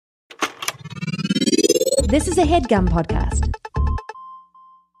This is a HeadGum podcast.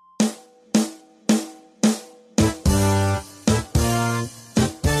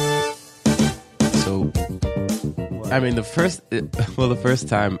 So, I mean, the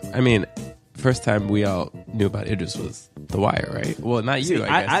first time we all knew about Idris was The Wire, right? Well, not you, I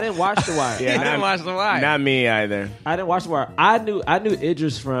guess. I didn't watch The Wire. I didn't watch The Wire. Not me either. I didn't watch The Wire. I knew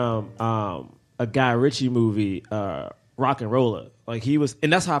Idris from a Guy Ritchie movie, Rock and Roller. Like he was,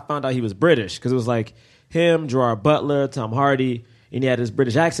 and that's how I found out he was British, because it was like him, Gerard Butler, Tom Hardy, and he had this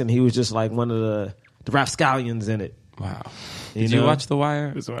British accent. He was just like one of the rapscallions in it. Wow. Did you watch The Wire?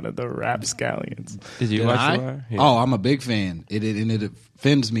 It was one of the rapscallions. Did you watch The Wire? Yeah. Oh, I'm a big fan. It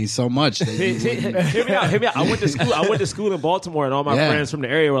offends me so much. That Hear me out. I went to school in Baltimore, and all my friends from the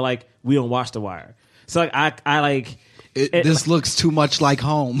area were like, "We don't watch The Wire." So like, I like. This looks too much like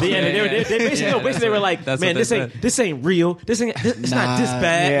home. Yeah, they basically were like, "Man, this ain't real. It's not this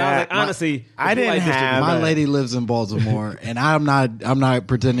bad." And I was like, honestly, I didn't have my lady lives in Baltimore, and I'm not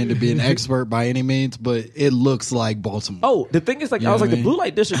pretending to be an expert by any means, but it looks like Baltimore. Oh, the thing is, like, I was like, the blue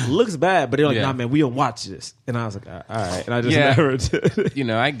light district looks bad, but they're like, "Nah, man, we don't watch this." And I was like, "All right," and I just never did. You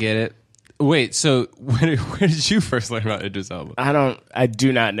know, I get it. Wait, so where did you first learn about Idris Elba? I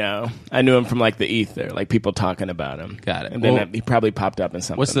do not know. I knew him from like the ether, like people talking about him. Got it. And then he probably popped up in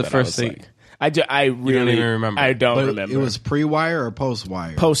something. What's the first thing? Like, I really don't even remember. I don't But remember. it was pre-wire or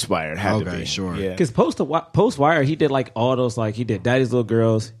post-wire? Post-Wire. It had to be. Sure. Yeah. Because post Wire, he did like all those, like he did Daddy's Little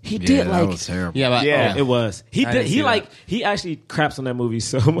Girls. He did that like was terrible. Yeah, but, Yeah. it was. He I did. didn't He see like that. he actually craps on that movie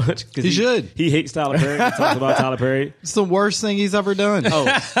so much. He should. He hates Tyler Perry. He talks about Tyler Perry. It's the worst thing he's ever done. Oh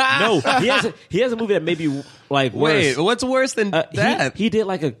no, he has a movie that maybe like worse. Wait, what's worse than that? He did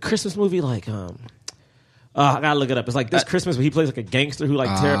like a Christmas movie like I gotta look it up. It's like this Christmas where he plays like a gangster who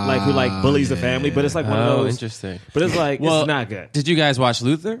like bullies the family, but it's like one of those. Interesting. But it's like it's not good. Did you guys watch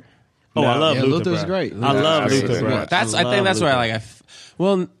Luther? Oh, I love Yeah, Luther. Luther's bro. great. I love Luther's Luther. Bro. great. I love think that's where Luther.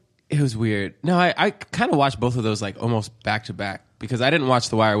 well, it was weird. No, I kind of watched both of those like almost back to back because I didn't watch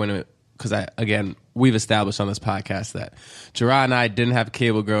The Wire because we've established on this podcast that Gerard and I didn't have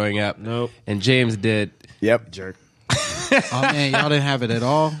cable growing up. Nope. And James did. Yep. Jerk. Oh man, y'all didn't have it at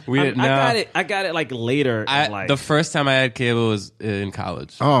all. We didn't know. I got it like later. in life. The first time I had cable was in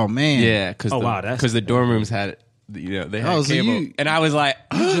college. Oh man, Yeah, because that's the dorm rooms had it. You know, they had Oh, so cable, you- and I was like,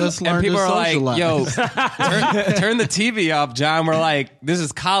 just and learned people to are like, socialize. "Yo, turn the TV off, John." We're like, "This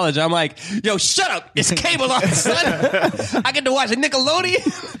is college." I'm like, "Yo, shut up! It's cable on, son. I get to watch a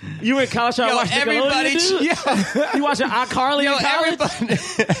Nickelodeon." You in college trying to watch everybody, Nickelodeon, dude? You watching iCarly in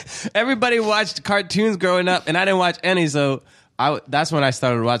college? everybody watched cartoons growing up, and I didn't watch any. So that's when I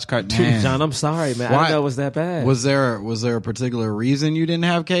started to watch cartoons. Man. John, I'm sorry, man. I Why- didn't know it was that bad. Was there a particular reason you didn't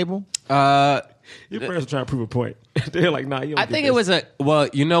have cable? Your parents were trying to prove a point. They're like, nah, you don't I think it was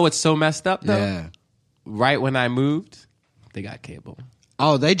you know what's so messed up though? Yeah. Right when I moved, they got cable.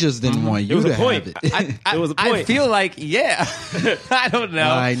 Oh, they just didn't want you was to a point. have it. It was a I point. feel like, yeah. I don't know.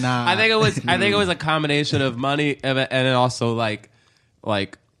 Why not? I think it was a combination of money and then also like a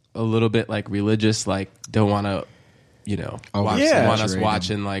little bit like religious, like don't want to, want us saturated.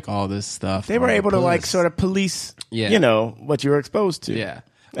 watching like all this stuff. They were able to like Plus. sort of police, Yeah. what you were exposed to. Yeah.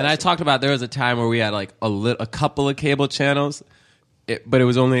 And I talked about there was a time where we had like a couple of cable channels, but it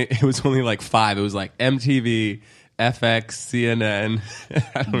was only like 5. It was like MTV, FX, CNN.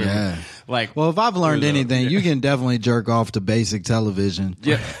 I don't remember. Like, Well, if I've learned it was anything, you can definitely jerk off to basic television.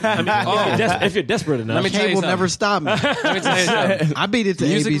 yeah. if you're desperate enough. Let me tell you Cable something. never stopped me. Let me tell you something. I beat it to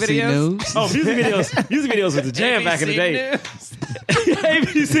Music ABC videos? News. Oh, music videos was a jam back in the day.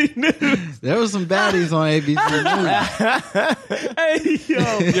 ABC ABC News. There was some baddies on ABC News. Hey,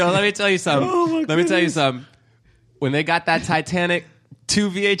 yo. Yo, let me tell you something. Oh, my Let me tell you goodness. something. When they got that Titanic 2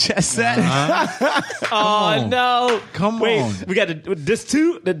 VHS set, Oh, on. no. Come Wait, on. we got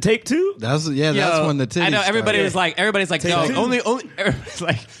the take 2? That's yo, when the titties I know everybody started. everybody's like, yo, two. only everybody's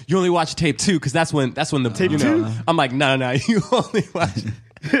like, you only watch tape 2 because that's when the tape 2. I'm like, no, you only watch.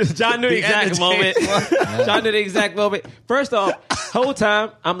 John knew the exact end of moment. tape. John knew the exact moment. First off, whole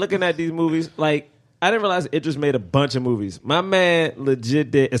time I'm looking at these movies, like, I didn't realize Idris made a bunch of movies. My man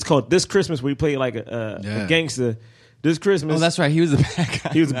legit did. It's called This Christmas, where he played like a gangster. This Christmas. Oh, that's right. He was the bad guy.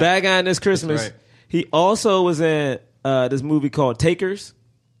 He was a bad guy in This Christmas. right. He also was in this movie called Takers.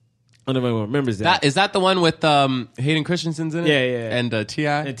 I don't know if anyone remembers that. Is that the one with Hayden Christensen's in it? Yeah. And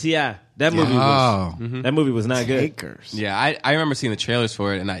T.I.? And T.I. That movie that movie was not good. Takers. Yeah, I remember seeing the trailers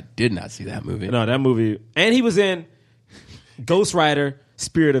for it, and I did not see that movie. No, that movie. And he was in Ghost Rider: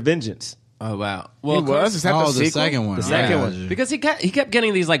 Spirit of Vengeance. Oh, wow. He Well, of course- was? Is that Oh, the the sequel? second one. The second I one. got you. because he kept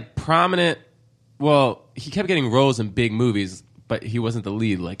getting these like prominent. Well, he kept getting roles in big movies, but he wasn't the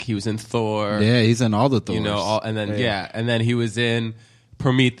lead. Like he was in Thor. Yeah, he's in all the Thors. You know, and then he was in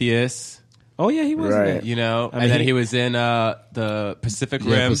Prometheus. Oh yeah, he was. Right. In it. You know, I mean, and then he was in the Pacific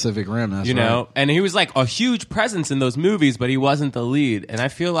Rim. Yeah, Pacific Rim. That's You know, right. and he was like a huge presence in those movies, but he wasn't the lead. And I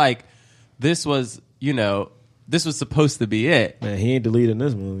feel like this was, this was supposed to be it. Man, he ain't the lead in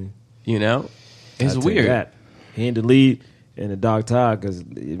this movie. You know, it's I'll tell you weird. that. He ain't the lead in the Dark Tower because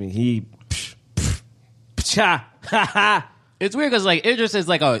he. It's weird because like Idris is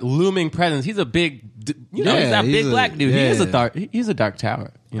like a looming presence. He's a big, he's that big black dude. yeah. He's a Dark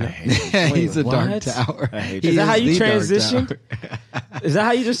Tower. You know? He's a Dark what? Tower. Is that how you transition? Is that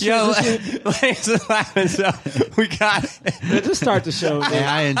how you just Yo, transition? Lane's just laughing, so we got it. Just start the show. Man.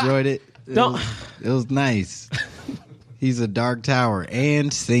 Yeah, I enjoyed it. Don't- It was nice. He's a Dark Tower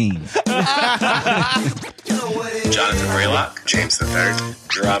and scene. Jonathan Braylock, James III,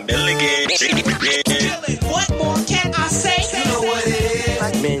 Drum Milligan. What more can I say? You know what it is.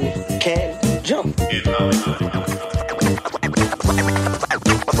 Black men can't jump. In Hollywood.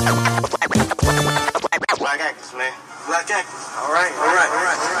 Black actors, man. Black actors. All right.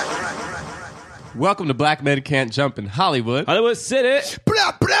 Welcome to Black Men Can't Jump in Hollywood. Hollywood City.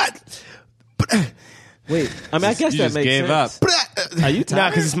 Wait, I mean, I guess You that just makes gave sense. Are you Nah, tired?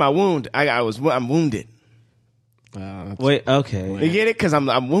 because it's my wound. I'm wounded. Wait, okay. You get it? Because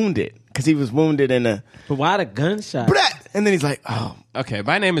I'm wounded. Because he was wounded in a. But why the gunshot? And then he's like, oh. Okay,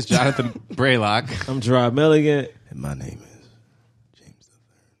 my name is Jonathan Braylock. I'm Gerard Milligan. And my name is James III.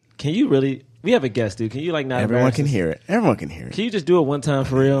 Can you really? We have a guest, dude. Can you like not? Everyone embarrass can us? hear it. Everyone can hear it. Can you just do it one time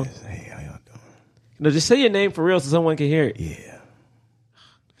for real? Hey, how y'all doing? No, just say your name for real so someone can hear it. Yeah.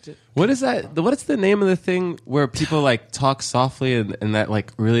 What is that? What is the name of the thing where people like talk softly and that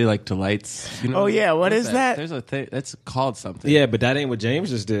like really like delights? You know? Oh, yeah, what is that? There's a thing that's called something. Yeah, but that ain't what James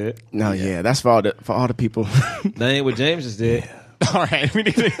just did. No, yeah, that's for all the people. That ain't what James just did. All right, we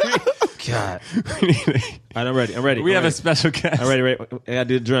need to. God. we need to- All right, I'm ready. we I'm have a ready. special guest. I'm ready. I gotta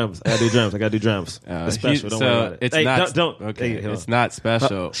do the drums. I gotta do drums. It's special. Don't worry about it. It's Hey, not. Don't. Okay, Hey, hold it's on. not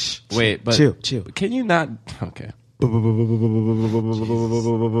special. Shh, Wait, but chill. Can you not? Okay. All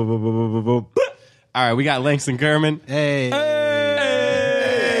right, we got Langston Gurman. Hey.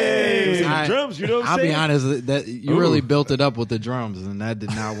 The drums, you know what I'm I'll saying? be honest, that you really built it up with the drums, and that did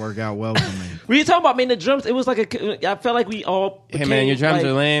not work out well for me. What are you talking about? I mean, the drums. It was like I felt like we all. Hey became, man, your drums like,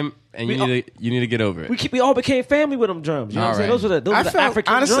 are lame, and we you need to get over it. We all became family with them drums. You know what I'm saying? All Those were the I felt,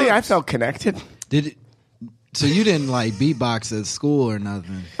 African honestly, drums. I felt connected. So you didn't like beatbox at school or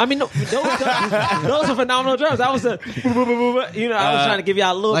nothing? I mean, those are phenomenal drums. I was I was trying to give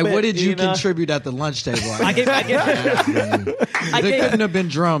y'all a little Like, bit. what did you know? contribute at the lunch table? I gave. They couldn't have been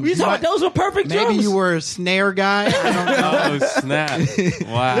drums. You talking about those were perfect drums. Maybe you were a snare guy. I don't know. Oh snap!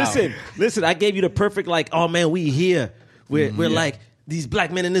 Wow. Listen. I gave you the perfect oh man, we here. We're like these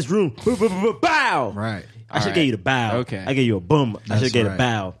black men in this room. Bow. Right. I should have gave you the bow. Okay. I gave you a boom. I should have gave right. a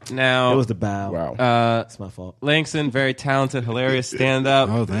bow. Now It was the bow. Wow. That's my fault. Langston, very talented, hilarious stand-up.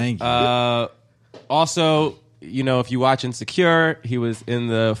 Oh, thank you. Also, if you watch Insecure, he was in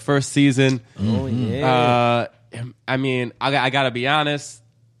the first season. Oh yeah. I mean, I gotta be honest.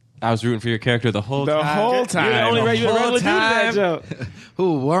 I was rooting for your character the whole The time. whole You're time. the only regular whole dude to do that time. joke.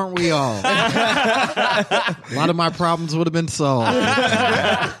 Who weren't we all? A lot of my problems would have been solved.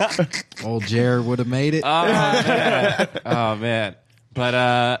 Old Jared would have made it. Oh man.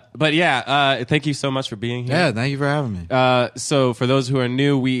 But yeah, thank you so much for being here. Yeah, thank you for having me. So for those who are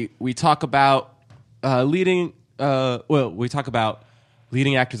new, we talk about we talk about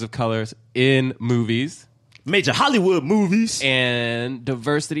leading actors of colors in movies Major Hollywood movies. and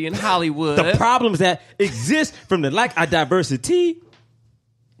diversity in Hollywood. The problems that exist from the lack of diversity.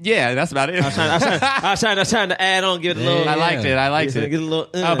 Yeah, that's about it. I was trying to add on, give it a little. I liked it. I liked Get it. a little.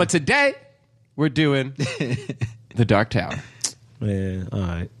 But today we're doing The Dark Tower Man, all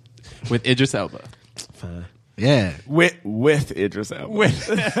right, with Idris Elba. fine. Yeah. With Idris Elba. With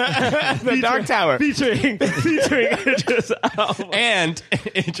The Dark Tower. Featuring Idris Elba. and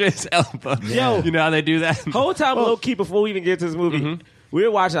Idris Elba. Yo. You know how they do that? Whole time low key before we even get to this movie, we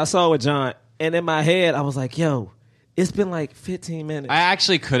were watching. I saw it with John, and in my head, I was like, "Yo, it's been like 15 minutes." I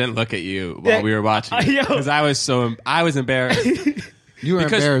actually couldn't look at you while Yeah. we were watching Yo. because I was embarrassed. You were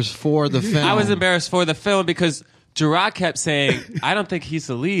Because embarrassed for the film. I was embarrassed for the film because Gerard kept saying, "I don't think he's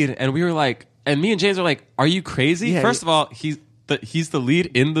the lead," and we were like, and me and James were like, "Are you crazy?" Yeah, First of all, he's the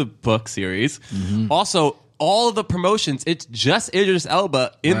lead in the book series. Also, all of the promotions, it's just Idris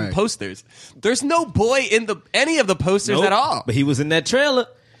Elba in Right. posters. There's no boy in any of the posters Nope. at all. But he was in that trailer.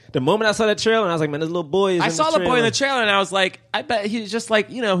 the moment I saw that trailer, and I was like, man, this little boy is I in saw the boy in the trailer, and I was like, I bet he's just like,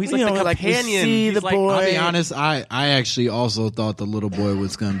 he's like the like, we companion. see He's the like, boy. I'll be honest. I actually also thought the little boy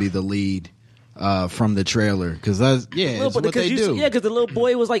was going to be the lead from the trailer because that's it's what they do. Yeah, because the little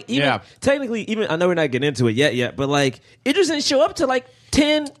boy was like, even technically, even I know we're not getting into it yet, but like, Idris didn't show up to like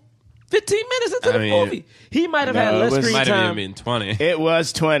 10, 15 minutes into the movie. He might have had less screen might have time. even been 20. It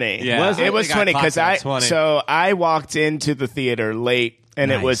was 20. Yeah. Was it was got 20 because clocked at 20. So I walked into the theater late. And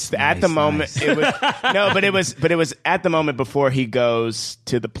it was at the moment. It was but it was at the moment before he goes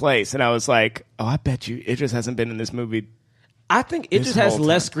to the place, and I was like, "Oh, I bet you Idris hasn't been in this movie." I think Idris has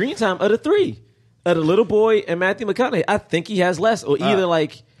less screen time of the three, of the little boy and Matthew McConaughey. I think he has less, or either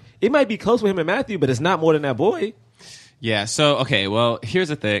like it might be close with him and Matthew, but it's not more than that boy. Yeah. So okay. Well, here's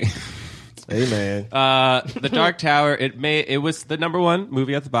the thing. Hey man, The Dark Tower. It was the #1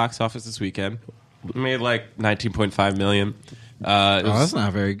 movie at the box office this weekend. It made like 19.5 million. That's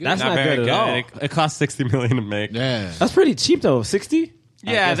not very good. That's not good at all. It cost $60 million to make. Yeah. That's pretty cheap though. 60.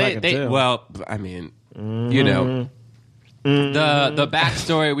 Yeah, well, I mean, you know, the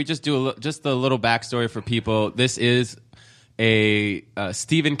backstory. We just do just the little backstory for people. This is a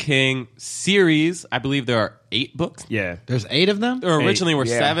Stephen King series. I believe there are 8 books. Yeah, There's 8 of them? There originally were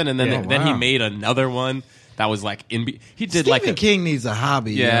 7, and then then he wow. made another one that was like he did Stephen like King needs a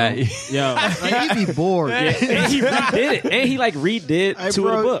hobby. yeah. yo, Like, he'd be bored. and he redid it, and he like redid Hey, 2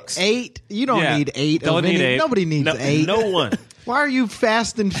 bro, of the books. 8? You don't Yeah. need 8. Don't of need any, 8. Nobody needs No, 8. no one. Why are you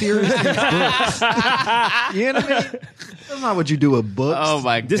fast and furious in books? You know what I mean? That's not what you do with books. Oh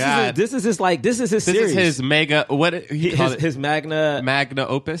my god! This is his This series. is his mega. What he called it? his magna. Magna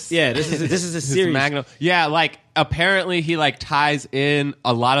opus. Yeah, this is his His series. Magna. Yeah, like apparently he like ties in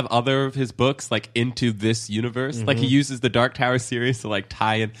a lot of other of his books like into this universe. Like he uses the Dark Tower series to like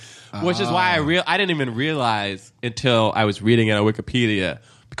tie in, which is why I didn't even realize until I was reading it on Wikipedia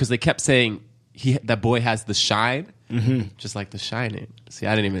because they kept saying that boy has the shine, just like The Shining. See,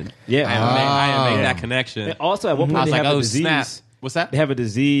 I didn't even. Yeah. I hadn't made that connection. And also, at one point I was they like, have a oh disease. snap! What's that? They have a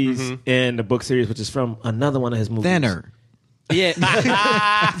disease in the book series, which is from another one of his movies. Thinner. Yeah.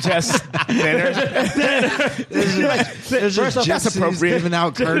 Just dinner. There's First off, just that's appropriate. giving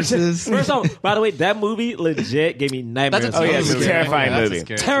out curses. First off, by the way, that movie legit gave me nightmares. That's a Oh, yeah, it's a scary terrifying movie. movie. That's a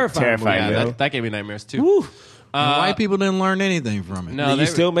scary Terrifying movie. Terrifying Yeah, movie. that gave me nightmares too. Woo. White people didn't learn anything from it. No, Then they you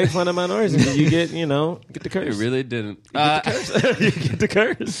still make fun of minorities, and you get the They curse. really didn't. You get the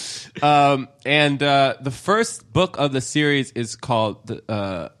curse. And the first book of the series is called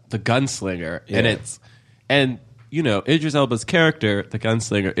the Gunslinger, and you know Idris Elba's character, the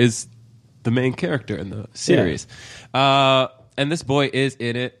Gunslinger, is the main character in the series, and this boy is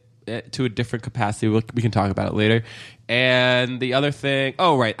in it to a different capacity. We can talk about it later. And the other thing,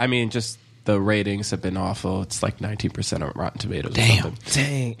 I mean, just the ratings have been awful. It's like 19% on Rotten Tomatoes. Damn.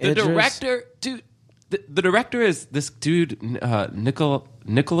 Dang. The Idris. director, dude. The director is this dude,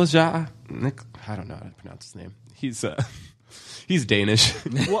 Nicolas Ja. I don't know how to pronounce his name. He's Danish.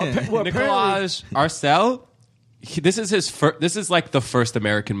 Nicolas Arcel. This is his first. This is like the first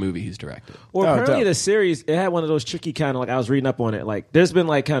American movie he's directed. Well, apparently dope. the series, it had one of those tricky kind of, like, I was reading up on it. Like, there's been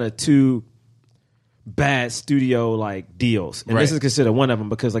like kind of 2 bad studio like deals, and Right. this is considered one of them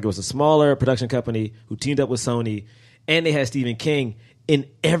because like it was a smaller production company who teamed up with Sony, and they had Stephen King, and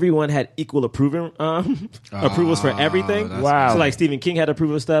everyone had equal approvals for everything. Wow. So like Stephen King had to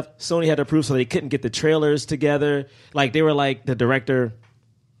approve of stuff, Sony had to approve, so they couldn't get the trailers together. Like they were like the director.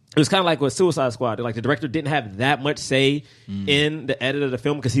 It was kind of like with Suicide Squad. Like the director didn't have that much say in the edit of the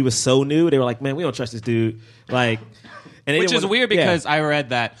film because he was so new. They were like, "Man, we don't trust this dude." Like, and Which is weird because I read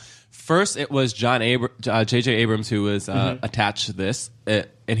that first it was J.J. Abrams who was attached to this,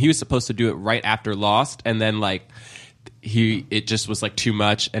 and he was supposed to do it right after Lost, and then like it just was like too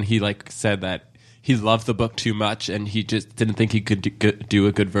much, and he like said that he loved the book too much, and he just didn't think he could do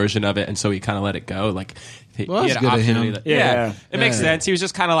a good version of it, and so he kind of let it go. Like, Well, he that's had an good of him. opportunity. Yeah. It makes sense. He was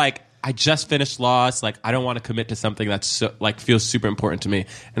just kind of like, I just finished Lost. Like, I don't want to commit to something that's so, like feels super important to me.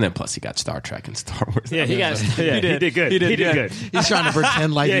 And then plus he got Star Trek and Star Wars. Yeah, he did good. He did good. He's trying to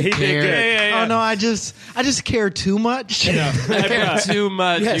pretend like he he did cared. good. Yeah. Oh no, I just care too much. I care too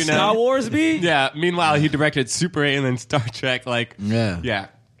much. Yeah, you know? Star Wars B. Yeah. Meanwhile, he directed Super 8 and then Star Trek. Like, Yeah.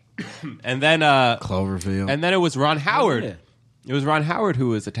 And then Cloverfield. and then it was Ron Howard. yeah. It was Ron Howard who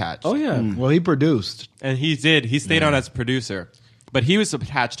was attached. Oh yeah. Well, he produced. And he did. He stayed on as a producer, but he was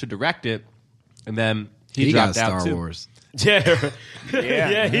attached to direct it, and then he got dropped out Star too. Wars.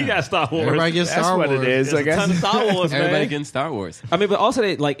 Yeah, he got Star Wars. Everybody gets That's Star what Wars. it is, I There's a ton of guess. Star Wars, man. Everybody getting Star Wars. I mean, but also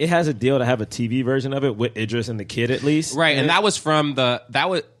it has a deal to have a TV version of it with Idris and the kid at least. Right, and that was from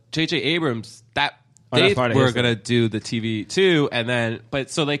J.J. Abrams. That they part of were his gonna do the TV too, and then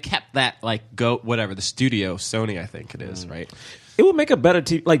so they kept that like the studio, Sony, I think it is, right? It would make a better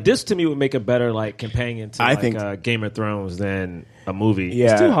TV. Like this to me would make a better like companion to I like, think- Game of Thrones than a movie.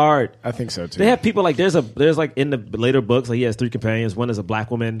 Yeah. It's too hard. I think so too. They have people like there's like in the later books like he has 3 companions. One is a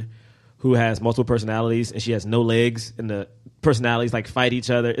black woman who has multiple personalities and she has no legs, and the personalities like fight each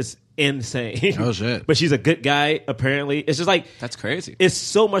other. It's insane. Oh, shit. But she's a good guy apparently. It's just like That's crazy. it's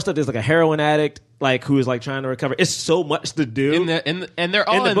so much stuff. There's like a heroin addict like who is like trying to recover. It's so much to do. And they're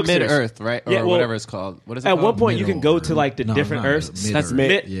all the in book series. Mid-Earth, right? Or Yeah, well, whatever it's called. What is it At called? one point, you can go Middle to like the Earth. No, different not Earths. Mid-Earth. That's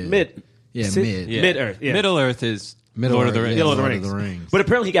Mid-Earth. mid. Yeah, Si- mid. Yeah. Mid-Earth. Yeah. Middle-Earth is Middle Lord of the Earth, Rings. yeah. Lord of the Lord of Rings. the Rings. But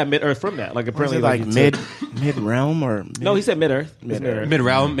apparently, he got Mid Earth from that. Like Was apparently, it like he mid took- mid realm or No, he said Mid Earth. Mid-Earth.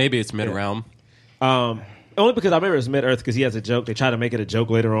 Mid-realm, maybe it's mid-realm. Only because I remember it's Mid Earth because he has a joke. They try to make it a joke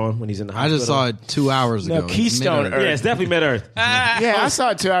later on when he's in the I hospital. just saw it 2 hours ago. No, It's Keystone Mid-Earth. Yeah, it's definitely Mid Earth. Yeah, I saw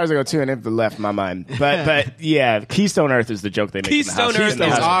it 2 hours ago too, and it left my mind. But yeah, Keystone Earth is the joke they make. Keystone in the Earth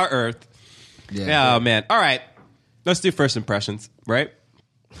house. is our Earth. Yeah. Oh, man. All right. Let's do first impressions, right?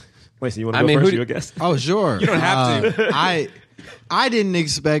 Wait, so you want to I go mean, first? who You do- a guess? Oh, sure. You don't have to. I didn't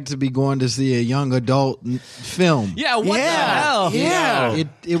expect to be going to see a young adult film. Yeah, what the Yeah. hell? Yeah.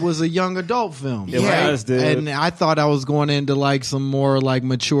 It was a young adult film. It was, dude. And I thought I was going into like some more like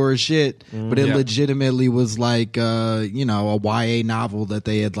mature shit, but it Yeah. legitimately was like a YA novel that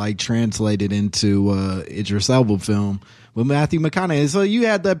they had like translated into Idris Elba film with Matthew McConaughey. So you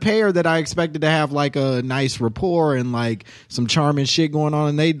had the pair that I expected to have like a nice rapport and like some charming shit going on,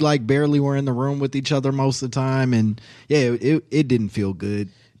 and they like barely were in the room with each other most of the time, and yeah, it didn't feel good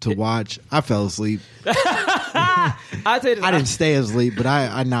to watch. I fell asleep. I tell you this, I didn't stay asleep, but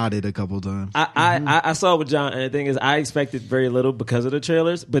I nodded a couple times. I saw it with John, and the thing is, I expected very little because of the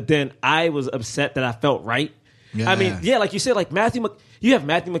trailers, but then I was upset that I felt right. Yeah. I mean, yeah, like you said, like you have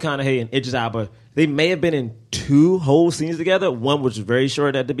Matthew McConaughey and Idris Elba. They may have been in 2 whole scenes together. One was very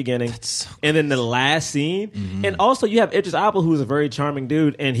short at the beginning, and then the last scene. And also, you have Idris Elba, who's a very charming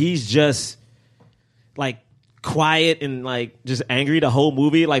dude, and he's just like quiet and like just angry the whole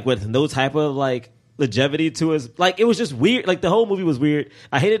movie, like with no type of like longevity to his. Like it was just weird. Like the whole movie was weird.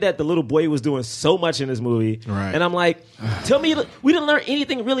 I hated that the little boy was doing so much in this movie, Right. and I'm like, tell me we didn't learn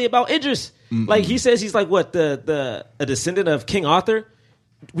anything really about Idris. Like he says he's like what a descendant of King Arthur.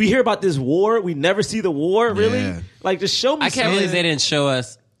 We hear about this war. We never see the war, really. Yeah. Like, just show me I can't something. believe they didn't show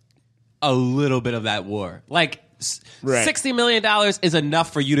us a little bit of that war. Like, Right. $60 million is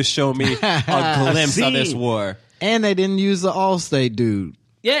enough for you to show me a glimpse of this scene. war. And they didn't use the Allstate dude.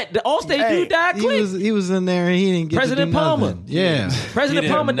 Yeah, the Allstate Hey, dude died quick. He was in there and he didn't get President to do Palmer. nothing. Yeah. President He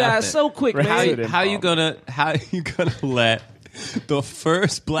did Palmer died nothing. so quick, Right. man. President How you gonna let the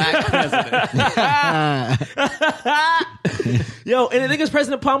first black president? Yo, and the thing is,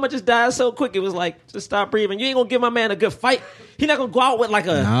 President Palmer just died so quick. It was like, just stop breathing. You ain't gonna give my man a good fight. He not gonna go out with like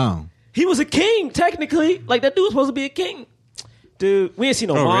a. No. He was a king, technically. Like that dude was supposed to be a king. Dude, we ain't seen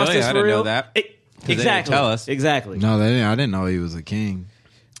no Oh, really? monsters I for didn't know real. that. they didn't Exactly. tell us. Exactly. No, I didn't know he was a king.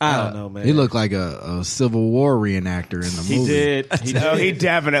 I don't know, man. He looked like a Civil War reenactor in the He movie. did. He No, did. he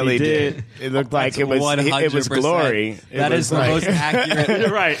definitely He did. did. It looked like it was 100%. glory. That is the most accurate. You're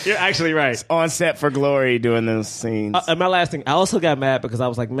right. You're actually right. on set for glory doing those scenes. And my last thing, I also got mad because I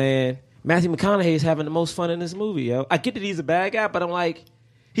was like, man, Matthew McConaughey is having the most fun in this movie, yo. I get that he's a bad guy, but I'm like,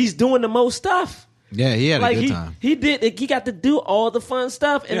 he's doing the most stuff. Yeah, he had Like a good time. he did. He got to do all the fun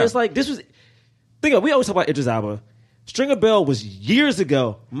stuff, and Yeah. it's like this was. Think of, we always talk about Idris Elba. Stringer Bell was years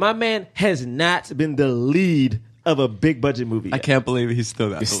ago. My man has not been the lead of a big budget movie. I yet. can't believe he's still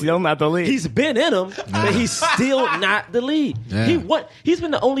not. He's the still not the lead. He's been in them, but he's still not the lead. Yeah. He's been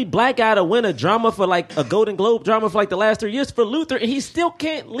the only black guy to win a drama for like a Golden Globe drama for like the last 3 years for Luther, and he still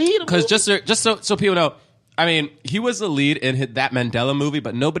can't lead. Because just so people know, I mean, he was the lead in that Mandela movie,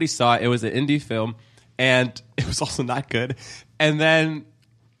 but nobody saw it. It was an indie film, and it was also not good. And then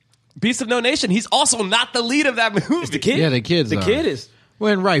Beast of No Nation, he's also not the lead of that movie. the kid, Yeah, the kids the are. kid is.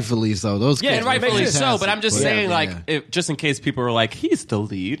 Well, and rightfully so. Those Yeah, kids and were Rightfully so, fantastic, but I'm just but- saying, yeah, like, yeah. if, just in case people were like, he's the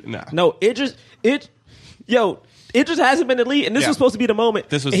lead. No. Idris hasn't been the lead, and this Yeah. was supposed to be the moment.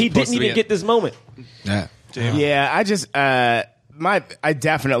 This was and he supposed didn't to be even it. get this moment. Yeah. Yeah, I just I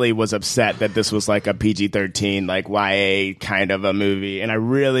definitely was upset that this was like a PG-13 like YA kind of a movie, and I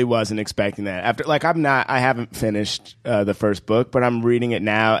really wasn't expecting that. After I haven't finished the first book, but I'm reading it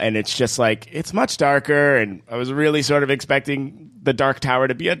now, and it's just like it's much darker, and I was really sort of expecting The Dark Tower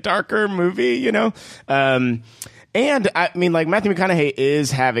to be a darker movie, you know. And I mean, like Matthew McConaughey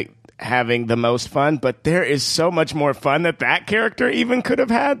is having the most fun, but there is so much more fun that character even could have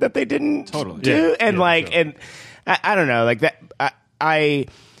had that they didn't do. Yeah. And and I don't know, like that.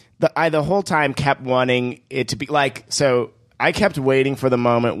 the whole time kept wanting it to be like so. I kept waiting for the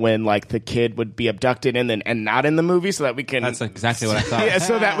moment when like the kid would be abducted and not in the movie, so that we can. That's exactly what I thought. Yeah,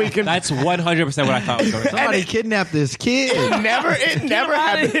 so that we can. That's 100% what I thought was going on. Somebody kidnapped this kid. It never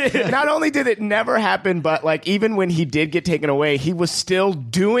happened. Not only did it never happen, but like even when he did get taken away, he was still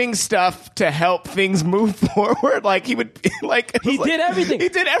doing stuff to help things move forward. Like he would, like He did everything. He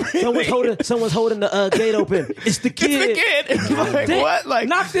did everything. Someone's holding the gate open. It's the kid. It's the kid. Like, what? Like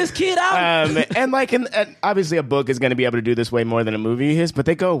knock this kid out. and like, and obviously a book is going to be able to do this way more than a movie is, but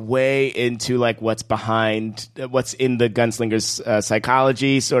they go way into like what's behind, what's in the gunslinger's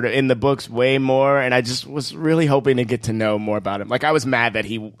psychology, sort of in the books way more. And I just was really hoping to get to know more about him. Like I was mad that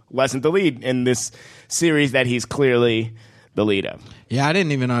he wasn't the lead in this series that he's clearly the lead of. Yeah, I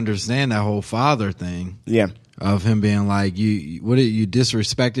didn't even understand that whole father thing. Yeah. Of him being like, you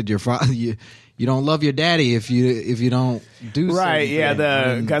disrespected your father. You don't love your daddy if you don't do right. something. Yeah,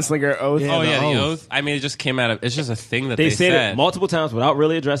 the gunslinger oath. Oh yeah, the the oath. oath. I mean, it just came out of. It's just a thing that they they said it multiple times without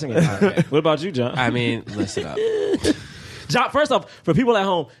really addressing it. What about you, John? I mean, listen up. John, first off, for people at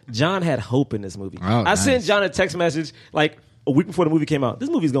home, John had hope in this movie. Oh, I sent nice. John a text message like a week before the movie came out. This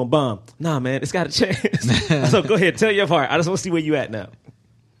movie's gonna bomb. Nah, man, it's got a chance. So go ahead, tell your part. I just want to see where you at now.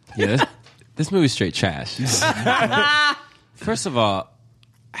 Yeah, this movie's straight trash. First of all,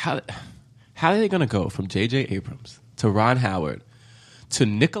 how are they going to go from J.J. Abrams to Ron Howard to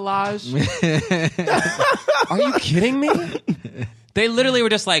Nicolaj? Are you kidding me? They literally were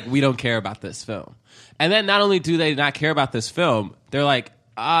just like, we don't care about this film. And then not only do they not care about this film, they're like,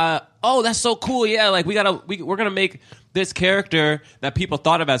 oh, that's so cool. Yeah, like we're going to make this character that people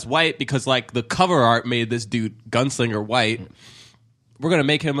thought of as white because like the cover art made this dude Gunslinger white. We're going to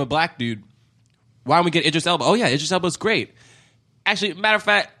make him a black dude. Why don't we get Idris Elba? Oh yeah, Idris Elba's great. Actually, matter of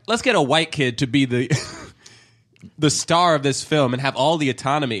fact, let's get a white kid to be the the star of this film and have all the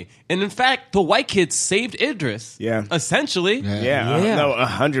autonomy. And in fact, the white kid saved Idris. Yeah. Essentially. Yeah. No,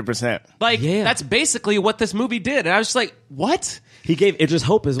 100%. Like, that's basically what this movie did. And I was just like, what? He gave Idris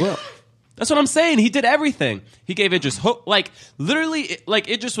hope as well. That's what I'm saying. He did everything. He gave Idris hope. Like, literally, like,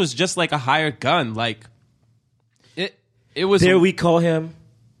 Idris was just like a hired gun. Like, it was... Dare we call him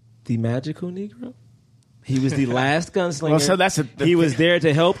the magical Negro? He was the last gunslinger. Well, so that's he was there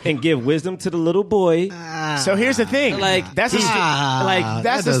to help and give wisdom to the little boy. So here's the thing. Like that's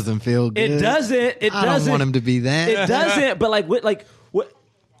that doesn't feel good. It doesn't. It I doesn't. don't want him to be that. It doesn't. But what?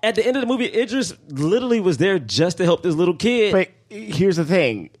 At the end of the movie, Idris literally was there just to help this little kid. But here's the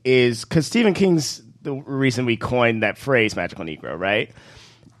thing: is because Stephen King's the reason we coined that phrase "magical Negro," right?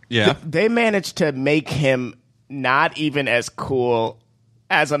 Yeah. They managed to make him not even as cool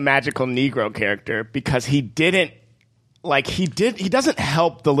as a magical Negro character because he didn't he doesn't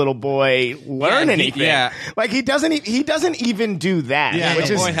help the little boy learn anything. Like he doesn't even do that. Yeah, which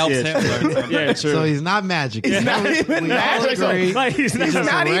the boy is helps him learn something. Yeah, true. So he's not magic. He's not even magical. Like, he's He's just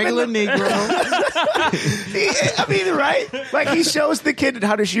not a regular even- Negro. I mean, right? Like he shows the kid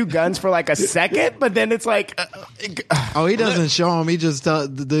how to shoot guns for like a second, but then it's like, Oh, he doesn't show him. He just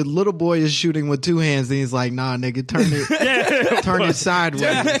the little boy is shooting with two hands, and he's like, "Nah, nigga, turn it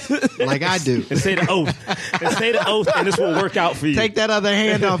sideways, like I do. and say the oath. And say the oath, and this will work out for you. Take that other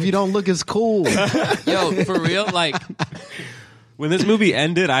hand off. You don't look as cool." Yo, for real, like when this movie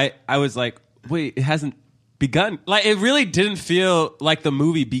ended, I was like, wait, it hasn't begun. Like it really didn't feel like the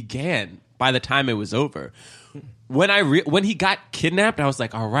movie began by the time it was over. When he got kidnapped, I was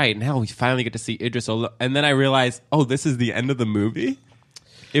like, all right, now we finally get to see Idris Elba. And then I realized, oh, this is the end of the movie.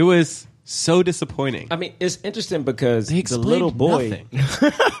 It was so disappointing. I mean, it's interesting because They the explained little boy,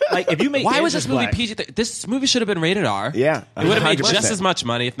 nothing. like if you make Why was Idris this movie black, PG? This movie should have been rated R. Yeah, it would have made 100%. just as much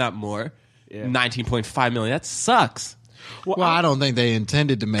money, if not more. 19.5 million. That sucks. Well, I don't think they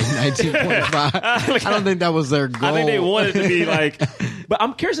intended to make 19.5. I don't think that was their goal. I think they wanted to be like, but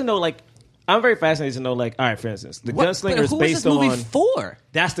I'm curious to know, like, I'm very fascinated to know, like, all right, for instance, the Gunslinger is Who based was this movie on. for?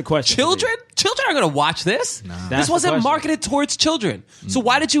 That's the question. for me. Children? Children are going to watch this. That's This the wasn't question. marketed towards children. So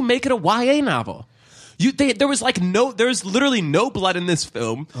why did you make it a YA novel? There was literally no blood in this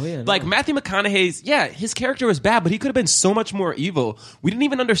film. Oh, yeah, no. Like Matthew McConaughey's, his character was bad, but he could have been so much more evil. We didn't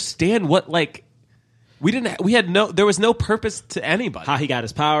even understand what there was no purpose to anybody. How he got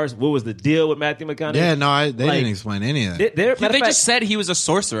his powers? What was the deal with Matthew McConaughey? Yeah, no, they Like, didn't explain any of that. They Just said he was a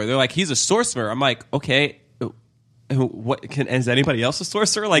sorcerer. They're like, he's a sorcerer. I'm like, okay. Is anybody else a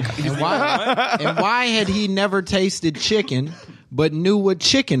sorcerer? Like, And why had he never tasted chicken but knew what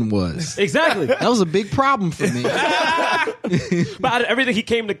chicken was? exactly. That was a big problem for me. But out of everything he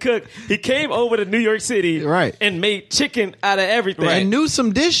came to cook, he came over to New York City, Right. and made chicken out of everything. And knew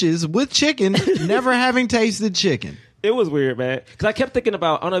some dishes with chicken, never having tasted chicken. It was weird, man. Because I kept thinking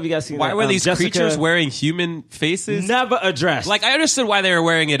about, I don't know if you guys seen Why that, were these Jessica, creatures wearing human faces? never addressed. Like, I understood why they were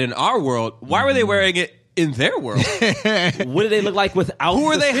wearing it in our world. Why were they wearing it in their world? what did they look like without Who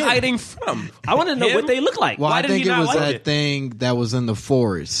were the they skin? hiding from? I want to know Him? what they look like. Well, Why I did think he it not was like that it? thing that was in the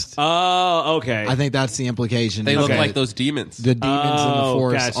forest. Oh, okay. I think that's the implication. They is look that like those demons. The demons in the Oh,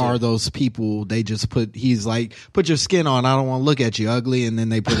 forest gotcha. are those people. They just he's like, put your skin on. I don't want to look at you, ugly. And then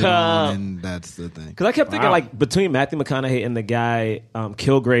they put it on, and that's the thing. Because I kept thinking, like, between Matthew McConaughey and the guy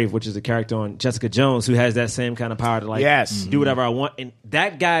Kilgrave, which is a character on Jessica Jones, who has that same kind of power to, like, Yes. do whatever I want. And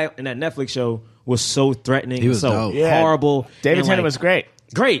that guy in that Netflix show was so threatening, He was so dope. Yeah. horrible. David and, Tennant like, was great.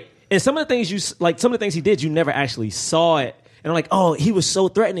 great. And some of the things some of the things he did, you never actually saw it. And I'm like, oh, he was so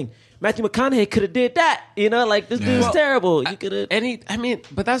threatening. Matthew McConaughey could have did that. You know, like, this dude's Well, terrible. You could have.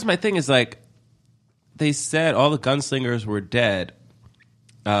 But that's my thing is, like, they said all the gunslingers were dead,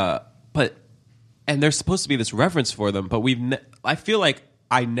 and there's supposed to be this reference for them, but I feel like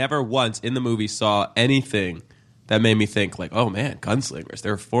I never once in the movie saw anything that made me think, like, oh man, gunslingers,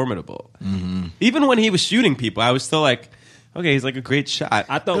 they're formidable. Mm-hmm. Even when he was shooting people, I was still like, okay, he's like a great shot.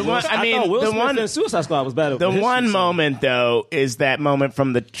 I thought The one- I mean, Will the Smith one- in Suicide Squad was better. The His one shooting. moment though is that moment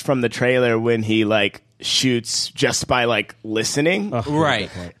from the trailer when he like shoots just by like listening, Right.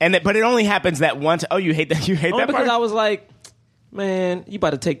 but it only happens that once. Oh, you hate that? You hate Only that because part? I was like, man, you about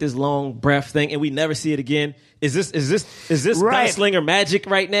to take this long breath thing, and we never see it again. Is this Right. gunslinger magic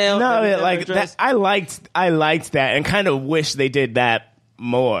right now? No, that we it, never like that. addressed? I liked that, and kind of wish they did that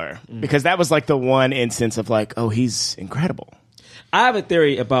more because that was like the one instance of like, oh, he's incredible. I have a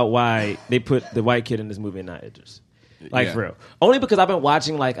theory about why they put the white kid in this movie and not Idris. Like, Yeah. for real. Only because I've been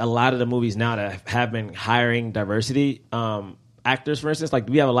watching, like, a lot of the movies now that have been hiring diversity actors, for instance. Like,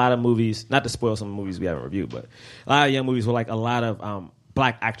 we have a lot of movies, not to spoil some movies we haven't reviewed, but a lot of young movies with, like, a lot of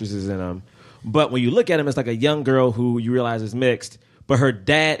black actresses in them. But when you look at them, it's like a young girl who you realize is mixed, but her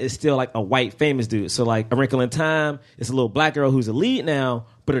dad is still, like, a white famous dude. So, like, A Wrinkle in Time, it's a little black girl who's a lead now,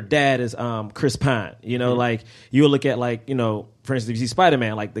 but her dad is Chris Pine. You know, like, you'll look at, like, you know, for instance, if you see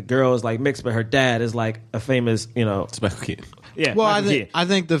Spider-Man, like, the girl is, like, mixed, but her dad is, like, a famous, you know. Special kid. Yeah. Well, Michael Keaton. I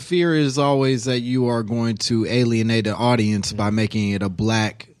think the fear is always that you are going to alienate the audience by making it a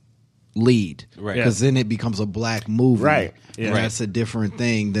black lead, Right. Because then it becomes a black movie, Right. And Yeah. that's a different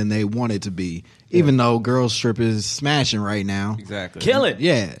thing than they want it to be. Even though Girls Trip is smashing right now, Exactly. Kill it.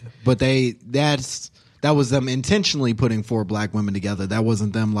 yeah. But that was them intentionally putting 4 black women together. That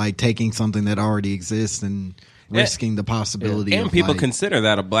wasn't them like taking something that already exists and risking the possibility. And of, people like, consider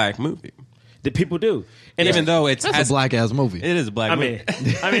that a black movie. That people do. And Even though it's that's a black ass movie. It is a black I movie. mean,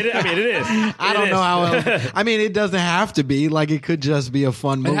 it is. I don't know how else. I mean, it doesn't have to be. Like, it could just be a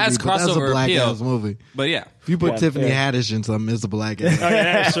fun movie. has but that's a crossover black appeal. ass movie. But yeah. If you put Yeah, Tiffany yeah. Haddish in something, it's a black ass. Oh, yeah,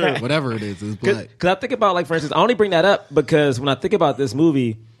 that's true. Whatever it is, it's black. Because I think about, like, for instance, I only bring that up because when I think about this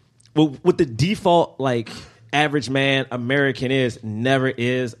movie, well, with the default, like, average man American never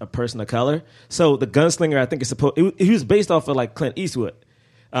is a person of color. So the gunslinger, I think, is supposed. He was based off of, like, Clint Eastwood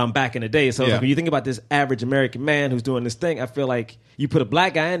back in the day. So Yeah. like, when you think about this average American man who's doing this thing, I feel like you put a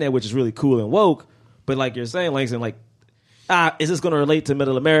black guy in there, which is really cool and woke. But like you're saying, Langston, like, is this going to relate to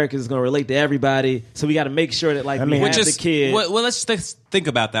middle America? Is this going to relate to everybody? So we got to make sure that, like, we Which have is the kid. well, let's think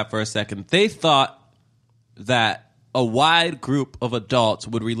about that for a second. They thought that a wide group of adults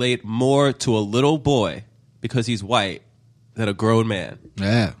would relate more to a little boy because he's white than a grown man.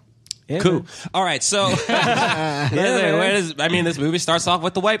 Yeah. Yeah, Cool. man. All right, so this movie starts off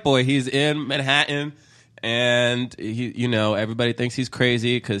with the white boy. He's in Manhattan, and everybody thinks he's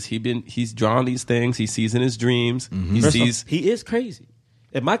crazy because he's drawn these things he sees in his dreams. He First of all, sees. he is crazy.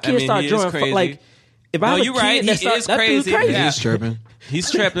 If my kids mean, start he is drawing, crazy. like, if I No, have a you're kid right. that He start- is that dude's crazy. crazy. Yeah. He's tripping.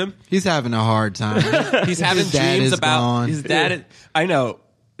 He's tripping. He's having a hard time. He's having His dad dreams is about gone. his dad. I know.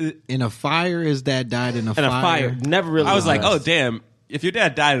 In a fire, his dad died in a And a fire. Never really. I was like, oh addressed. damn! If your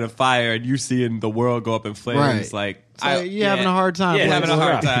dad died in a fire and you're seeing the world go up in flames, Right. like So you're having a hard time. Yeah, You're Like, having a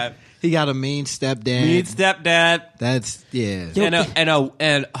hard right. time. He got a mean stepdad. Need stepdad. That's yeah. And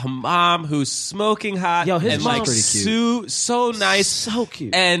a mom who's smoking hot. Yo, his and mom's like pretty cute. so nice, So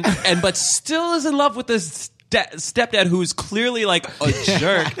cute. and but still is in love with this stepdad who's clearly like a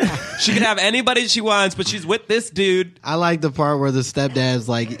jerk. She can have anybody she wants, but she's with this dude. I like the part where the stepdad's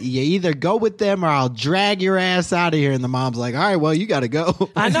like, you either go with them or I'll drag your ass out of here. And the mom's like, all right, well, you got to go.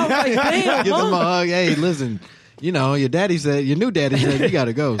 I know, like, damn, Give them a Mom. hug. Hey, listen, your new daddy said you got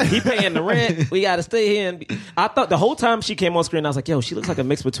to go. He paying the rent. We got to stay here. And I thought the whole time she came on screen, I was like, yo, she looks like a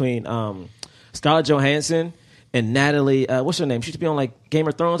mix between Scarlett Johansson and Natalie. What's her name? She used to be on, like, Game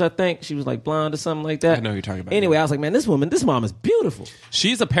of Thrones, I think. She was, like, blonde or something like that. I know who you're talking about. Anyway, I was like, man, this mom is beautiful.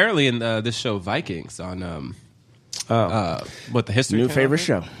 She's apparently in this show Vikings on What the history? New channel favorite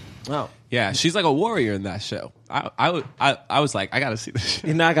thing? show. Oh, Yeah, she's like a warrior in that show. I was like, I gotta see this shit.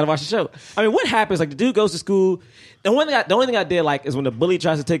 you know, I gotta watch the show. I mean, what happens? Like the dude goes to school. The only thing I did like is when the bully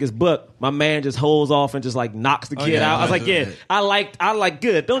tries to take his book, my man just holds off and just like knocks the kid yeah, out. I was like, yeah, I like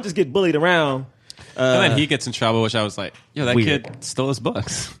good. Don't just get bullied around. And then he gets in trouble, which I was like, yo, that Weird. kid stole his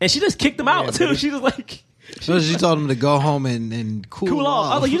books. And she just kicked him out too. She was like, So she told him to go home and cool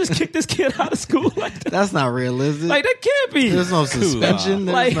off. I was like, you just kicked this kid out of school like that. That's not realistic. Like that can't be. There's no suspension.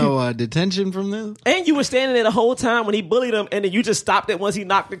 There's Like- no detention from this. And you were standing there the whole time when he bullied him, and then you just stopped it once he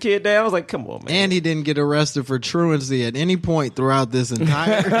knocked the kid down. I was like, come on, man. And he didn't get arrested for truancy at any point throughout this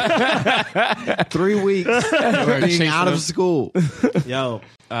entire 3 weeks of being out of school. Yo,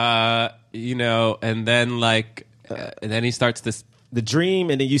 You know, and then like, and then he starts this. the dream,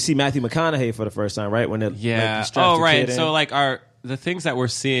 and then you see Matthew McConaughey for the first time, right? When they Yeah. strap Oh, the right. kid So in. like, the things that we're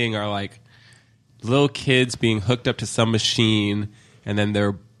seeing are like little kids being hooked up to some machine, and then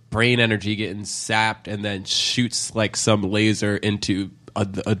their brain energy getting sapped, and then shoots like some laser into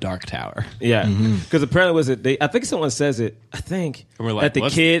a dark tower. Yeah, because apparently I think someone says it. I think And we're like, that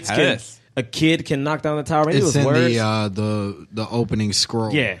what's a this? kid can knock down the tower. Maybe It's it was in words. the opening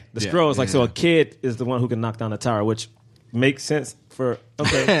scroll. Yeah, the scroll is like, so a kid is the one who can knock down the tower, which makes sense for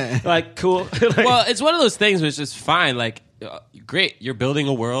like cool. Like, Well, it's one of those things which is fine. Like, great, you're building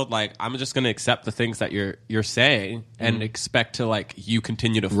a world. Like, I'm just going to accept the things that you're saying and expect to like you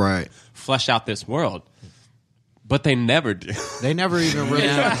continue to Right. flesh out this world. But they never do. They never even really.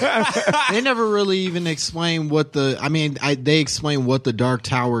 They never really even explain what the. I mean, they explain what the Dark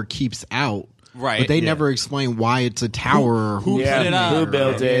Tower keeps out, Right, But they yeah. never explain why it's a tower. Who Yeah, put it up? who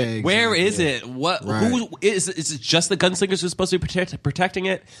built it? exactly. Where is it? What? Right. Who is it just the gunslingers who's supposed to be protecting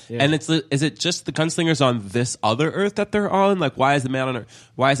it? And is it just the gunslingers on this other Earth that they're on? Like, why is the man on Earth?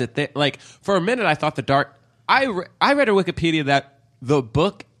 Why is it there? Like, for a minute, I thought the dark. I read on Wikipedia that the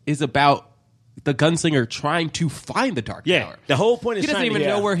book is about the gunslinger trying to find the Dark yeah, Tower. the whole point is He doesn't trying even to,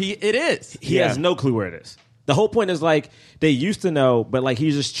 know where it is. He has no clue where it is. The whole point is like they used to know, but like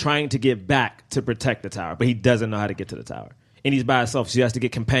he's just trying to get back to protect the tower, but he doesn't know how to get to the tower, and he's by himself, so he has to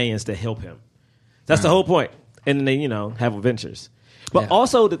get companions to help him. That's the whole point, and then they have adventures. But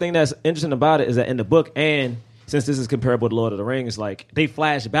also the thing that's interesting about it is that in the book, and since this is comparable to Lord of the Rings, like they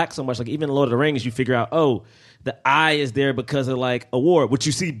flash back so much. Like even in Lord of the Rings, you figure out, oh, the eye is there because of like a war, which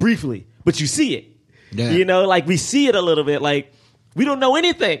you see briefly, but you see it. Yeah. Like we see it a little bit. Like we don't know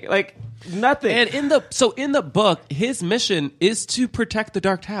anything. Like nothing. And in the book, his mission is to protect the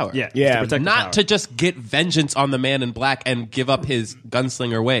Dark Tower. Yeah, Yeah. to protect the Not tower. to just get vengeance on the Man in Black and give up his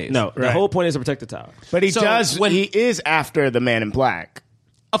gunslinger ways. No, the Right. whole point is to protect the tower. But he So does. when- He is after the Man in Black.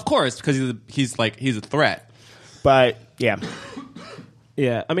 Of course, because he's a threat. But yeah,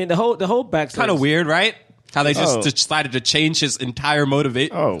 Yeah, I mean the whole backstory. Kind of weird, right? How they just Oh. decided to change his entire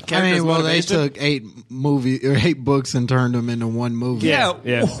motivation. Oh. I mean, well, they took 8 books and turned them into one movie. Yeah,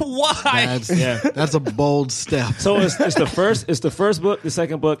 Yeah. why? That's a bold step. So it's the first book, the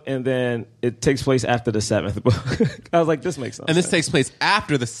second book, and then it takes place after the 7th book. I was like, this makes no And sense. this takes place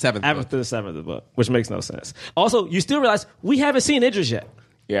after the 7th book. after the 7th book, which makes no sense. Also, you still realize we haven't seen Idris yet.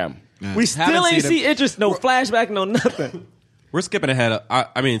 yeah. We still Haven't ain't seen see Idris. No flashback, no nothing. We're skipping ahead.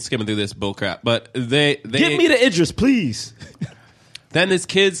 Skipping through this bullcrap. But they Give me the Idris, please. then his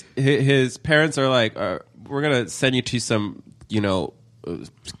kids, his parents are like, we're gonna send you to some,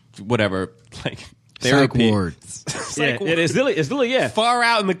 whatever, like Psych therapy. ward. Yeah, it's really yeah. Far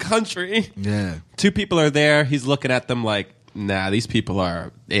out in the country. Yeah. 2 people are there. He's looking at them like, nah, these people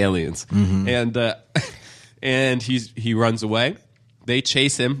are aliens. And he runs away. They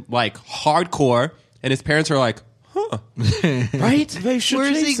chase him like hardcore, and his parents are like, huh, Right? They should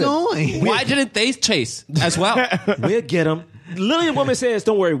Where's he chase him. going? why didn't they chase as well? We'll get him. Literally, the woman says,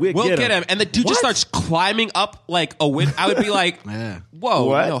 "Don't worry, we'll We'll get him. And the dude just What? starts climbing up like a wind. I would be like, Yeah. whoa,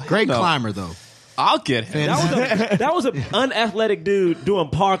 What? no, hell Great no. climber, though. I'll get him. That was an unathletic dude doing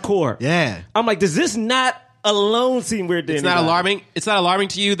parkour. Yeah. I'm like, does this not alone seem weird to It's not anybody? alarming. It's not alarming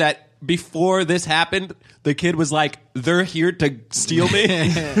to you that before this happened, the kid was like, "They're here to steal me,"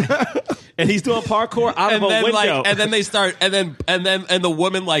 And he's doing parkour out and of a then window. and then they start, and the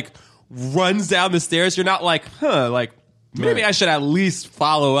woman like runs down the stairs. You're not like, like maybe I should at least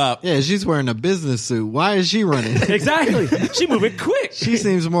follow up. Yeah, she's wearing a business suit. Why is she running? Exactly. She moving quick. She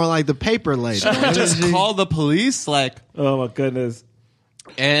seems more like the paper lady. Just call the police, like, Oh my goodness.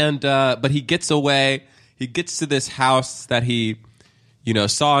 and but he gets away. He gets to this house that he,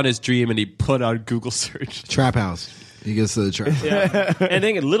 saw in his dream, and he put on Google search. Trap house. He gets to the trap. And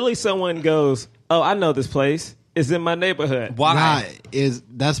then literally someone goes, "Oh, I know this place." is in my neighborhood. Why? Nah,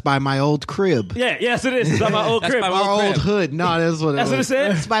 that's by my old crib. Yeah, yes, it is. It's on my old That's crib. by my Our old old crib. hood. No, that's what That's what it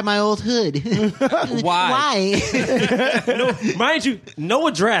said? It's by my old hood. Why? No, mind you, no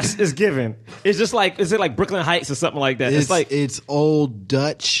address is given. It's just like, is it like Brooklyn Heights or something like that? It's like, it's old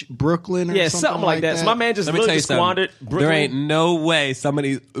Dutch Brooklyn or yeah, something like that. So my man just Let me tell literally you squandered something. Brooklyn. There ain't no way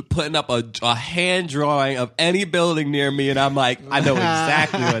somebody putting up a hand drawing of any building near me, and I'm like, I know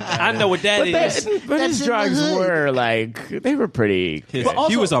exactly what that I know what that is. But his drugs were like, they were pretty. is. But also-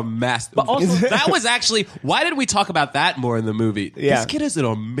 He was a master. but also- that was actually, why did we talk about that more in the movie? Yeah. This kid is an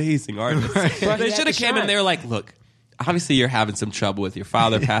amazing artist. But They he had should have to came shine. in there like, look, obviously you're having some trouble with your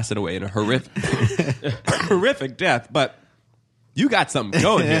father passing away in a horrific death, but you got something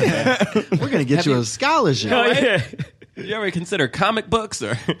going here, man. We're gonna get you a scholarship. Oh, yeah. You ever consider comic books?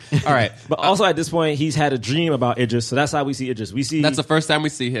 Or all right, But also at this point, he's had a dream about Idris, so that's how we see Idris. that's the first time we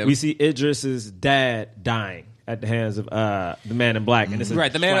see him. we see Idris's dad dying at the hands of the Man in Black, and this is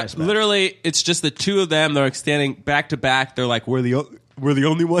Right, the man. flashback. Literally, it's just the two of them. They're standing back to back. They're like, we're the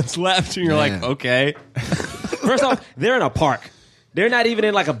only ones left, and you're like, Yeah. okay. First off, they're in a park. They're not even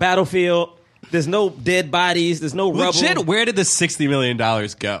in like a battlefield. There's no dead bodies. There's no rubble. Legit, where did the $60 million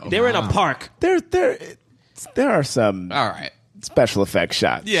go? They're in a park. There are some All right. special effects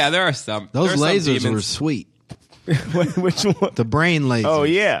shots. Yeah, there are some. Those there are some lasers demons. were sweet. Which one? The brain lasers. Oh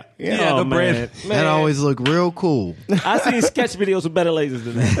yeah, yeah. Yeah, Oh, the brain. man. That always look real cool. I've seen sketch videos with better lasers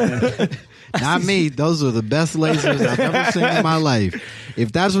than that. Not me. Those are the best lasers I've ever seen in my life.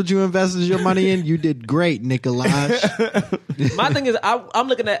 If that's what you invested your money in, you did great, Nicolaj. My thing is, I'm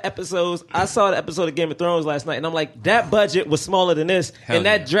looking at episodes. I saw the episode of Game of Thrones last night, and I'm like, that budget was smaller than this, Hell and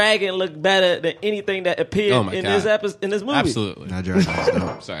that yeah. dragon looked better than anything that appeared Oh my in God. in this movie. Absolutely. Not dragging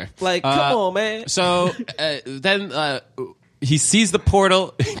dope. Sorry. Like, come on, man. So then he sees the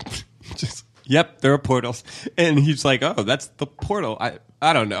portal. Yep, there are portals, and he's like, "Oh, that's the portal."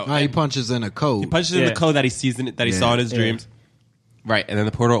 I don't know. Oh, he punches in a code. He punches in Yeah. the code that he sees that he saw in his dreams. Right, and then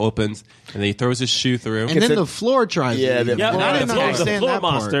the portal opens, and then he throws his shoe through. and then the floor tries Yeah, to the eat Yeah, him. floor- I the didn't floor, understand that part.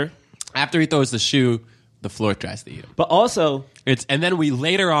 monster. After he throws the shoe, the floor tries to eat him. But also, And then we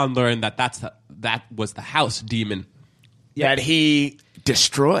later on learn that that was the house demon. That he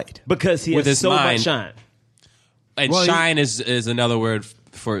destroyed. because he With has his so mind. much shine. And Well, shine is another word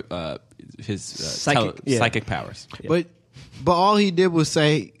for his Psychic, psychic powers. But all he did was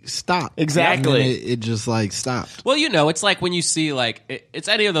say stop. Exactly. And then it just like stopped. Well, it's like when you see it's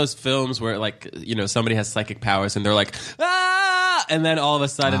any of those films where somebody has psychic powers and they're like ah, and then all of a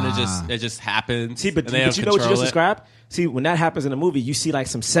sudden it just happens. See, but and they don't you know what you control just it. described? See, when that happens in a movie, you see like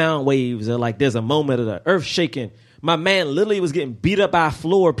some sound waves or like there's a moment of the earth shaking. My man literally was getting beat up by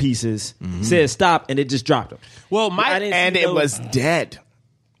floor pieces, said stop, and it just dropped him. Well, I didn't And see it no- was dead.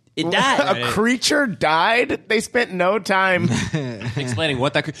 It died. A creature died. They spent no time. explaining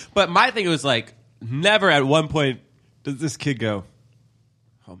what that could. But my thing was like, never at one point does this kid go,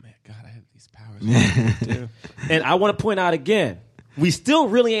 "Oh man, God, I have these powers." What do I do?" And I want to point out again, we still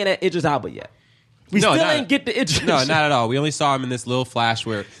really ain't at Idris Elba yet. We No, still not- ain't get the Idris. No, not at all. We only saw him in this little flash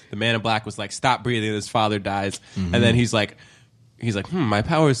where the Man in Black was like, "Stop breathing," and his father dies, and then he's like, my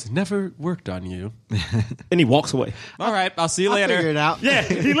powers never worked on you. And he walks away. All right, I'll see you I later. figured it out. Yeah,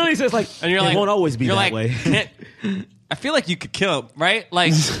 he literally says like, And you're it like, won't always be you're that like, way. I feel like you could kill him, right?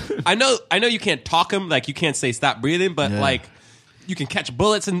 Like, I know you can't talk him, like you can't say stop breathing, but Yeah. like you can catch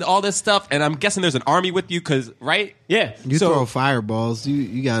bullets and all this stuff. And I'm guessing there's an army with you, right? Yeah. You So- throw fireballs.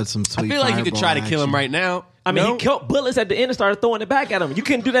 You got some I sweet feel like you could try to fireball kill him action. right now. I mean, No? he killed bullets at the end and started throwing it back at him. You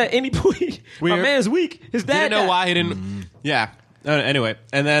couldn't do that at any point. My Weird. man's weak. His dad Didn't know died. why he didn't. Yeah. Anyway,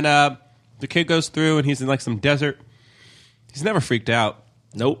 and then the kid goes through and he's in like some desert. He's never freaked out.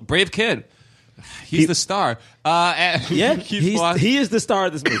 Nope. Brave kid. He's the star. And Yeah, he walks- he is the star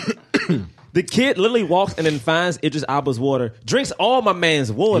of this movie. The kid literally walks and then finds Idris Elba's water, drinks all my man's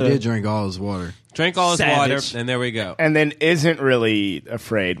He water. did drink all his water. drank all his Savage. water, and there we go. And then isn't really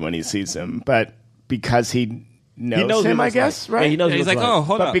afraid when he sees him. But because he knows, He knows what him, he I looks guess, like. right? Yeah, he knows And he's what like, he looks "Oh,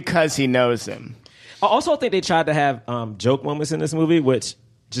 hold But up." because he knows him. I also think they tried to have joke moments in this movie, which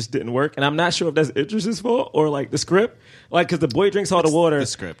just didn't work. And I'm not sure if that's Idris's fault or like the script. Like, because the boy drinks all the water. the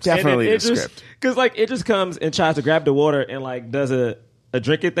script. Definitely the script. Because like Idris comes and tries to grab the water and like does a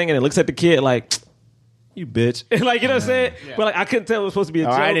drinking thing and it looks at the kid like, you bitch. And like, you know what I'm saying? But like, I couldn't tell it was supposed to be a Oh,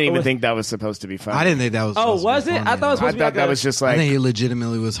 joke. I didn't or even was- think that was supposed to be funny. I didn't think that was. Oh, supposed was to be it? funny I thought it was at all. supposed I to be thought like that a- was just I like, think he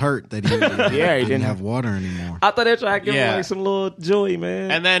legitimately was hurt that he he didn't have water anymore. I thought they were trying to give Yeah. him like some little joy,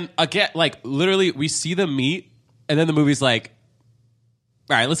 man. And then again, like literally, we see them meet, and then the movie's like,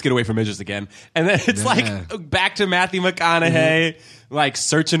 right, let's get away from Idris again. And then it's like back to Matthew McConaughey, like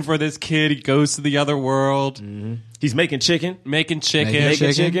searching for this kid. He goes to the other world. He's making chicken. Making chicken.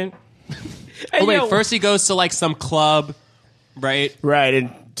 Making chicken. Oh, wait, first he goes to like some club, right? Right,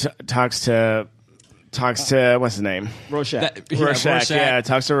 and talks to what's his name? Rorschach. Rorschach. Yeah,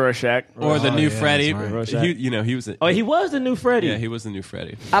 talks to Rorschach. Or the new yeah, Freddy. that's right. Rorschach. He was. He was the new Freddy. Yeah, he was the new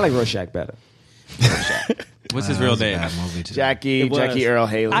Freddy. I like Rorschach better. What's his real name? Jackie Earl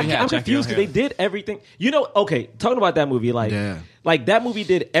Haley. I'm Jackie confused because they did everything. Okay, talking about that movie, like that movie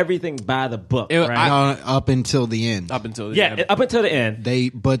did everything by the book, right? Up until the end. Up until the end. Up until the end.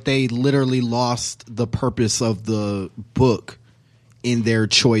 They literally lost the purpose of the book in their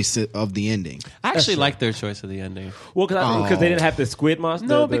choice of the ending. I actually like their choice of the ending. Well, because they didn't have the squid monster.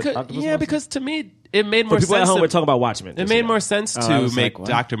 No, the because octopus monster? because to me it made more For people sense. at home, we're talking about Watchmen. It made more sense I to was make like, what?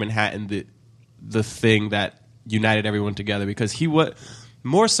 Dr. Manhattan the thing that united everyone together, because he was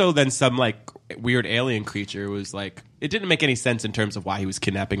more so than some like weird alien creature. It was like it didn't make any sense in terms of why he was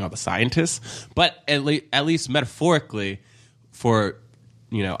kidnapping all the scientists, but at least metaphorically for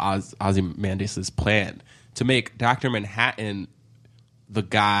Ozymandias' plan to make Dr. Manhattan the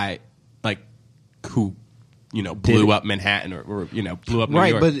guy like who blew up Manhattan or blew up New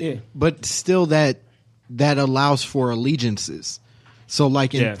York. But still that allows for allegiances. So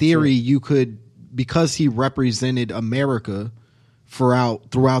like in theory you could, because he represented America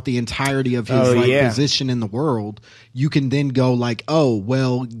throughout the entirety of his position in the world, you can then go like, oh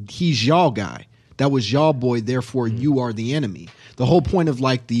well, he's y'all guy. That was y'all boy, therefore you are the enemy. The whole point of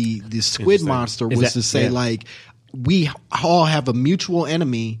like the squid monster was to say like, we all have a mutual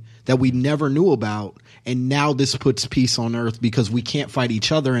enemy that we never knew about, and now this puts peace on Earth because we can't fight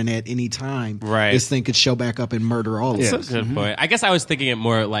each other, and at any time this thing could show back up and murder all of us. That's a good point. I guess I was thinking it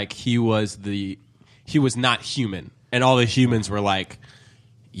more like he was not human, and all the humans were like,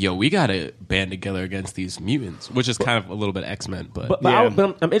 yo, we gotta band together against these mutants, which is kind of a little bit X-Men, but I'm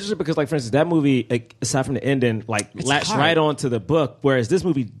interested because, like, for instance, that movie, like, aside from the ending, like, latched right onto the book, whereas this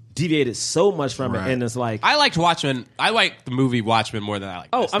movie deviated so much from it, and it's like, I liked Watchmen. I like the movie Watchmen more than I like.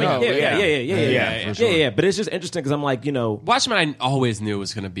 Oh, this. I mean, yeah. But it's just interesting because I'm like, Watchmen, I always knew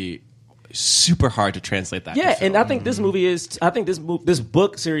was going to be super hard to translate that. Yeah, and I think this movie is. I think this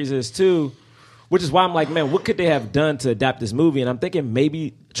book series is too. Which is why I'm like, man, what could they have done to adapt this movie? And I'm thinking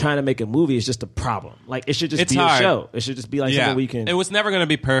maybe trying to make a movie is just a problem. Like, it should just be a show. It should just be like something we can. It was never going to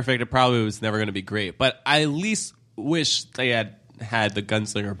be perfect. It probably was never going to be great. But I at least wish they had the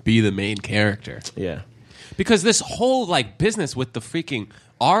gunslinger be the main character. Yeah. Because this whole like business with the freaking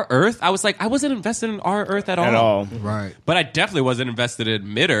Our Earth, I was like, I wasn't invested in Our Earth at all. Right. But I definitely wasn't invested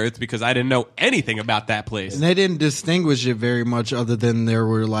in Mid-Earth because I didn't know anything about that place. And they didn't distinguish it very much other than there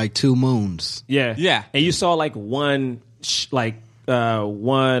were like two moons. Yeah. Yeah. And you saw like one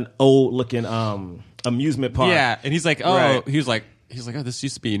old looking amusement park. Yeah. And he's like, oh, he was like, oh, this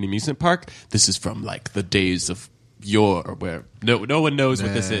used to be an amusement park. This is from like the days of where no one knows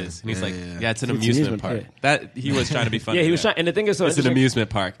what this is. And he's like, yeah, it's an amusement park. That he was trying to be funny. Yeah, he was trying. And the thing is, so it's an amusement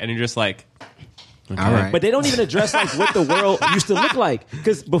park, and you're just like, okay. All right. But they don't even address like what the world used to look like.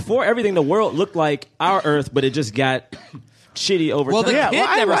 Because before everything, the world looked like our Earth, but it just got shitty over time. The kid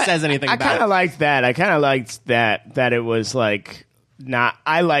never says anything about it. I kind of liked that. I kind of liked that it was like not.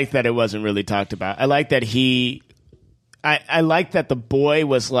 I liked that it wasn't really talked about. I liked that I like that the boy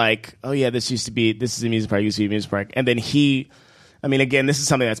was like, oh yeah, this is an amusement park, used to be an amusement park. And then again, this is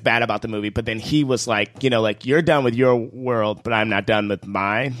something that's bad about the movie, but then he was like, like, you're done with your world, but I'm not done with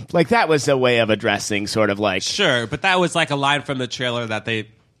mine. Like, that was a way of addressing sort of like... Sure, but that was like a line from the trailer that they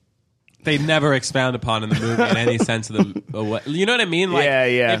never expound upon in the movie in any sense of what... You know what I mean? Like,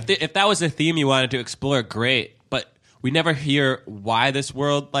 yeah. If that was a theme you wanted to explore, great, but we never hear why this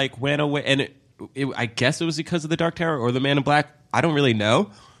world like went away, and I guess it was because of the Dark Tower or the Man in Black. I don't really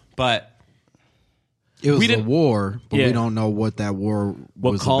know, but it was a war, but we don't know what that war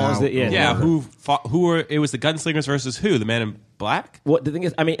was caused about. it. Yeah, who fought? Who were? It was the gunslingers versus who? The Man in Black. Well, the thing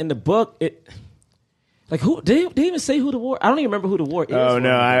is, I mean, in the book, it like who did they even say who the war? I don't even remember who the war is. Oh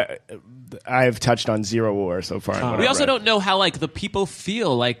no, I've touched on Zero War so far. We also don't know how like the people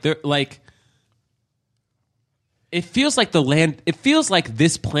feel. Like they're like. It feels like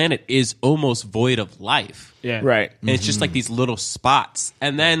this planet is almost void of life. Yeah. Right. And it's just like these little spots.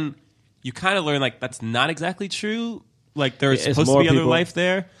 And then you kind of learn like that's not exactly true. Like there's supposed to be other life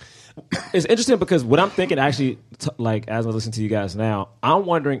there. It's interesting because what I'm thinking actually, like as I listen to you guys now, I'm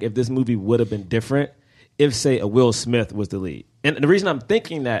wondering if this movie would have been different if, say, a Will Smith was the lead. And the reason I'm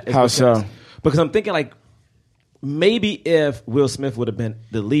thinking that is because I'm thinking like maybe if Will Smith would have been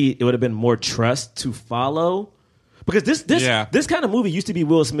the lead, it would have been more trust to follow. Because this kind of movie used to be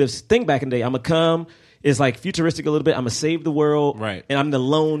Will Smith's thing back in the day. I'm gonna come. It's like futuristic a little bit. I'm gonna save the world, right? And I'm the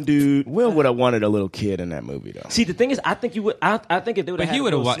lone dude. Will would have wanted a little kid in that movie, though. See, the thing is, I think you would. I think if they would have, he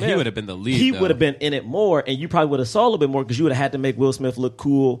would have been the lead. He would have been in it more, and you probably would have saw a little bit more because you would have had to make Will Smith look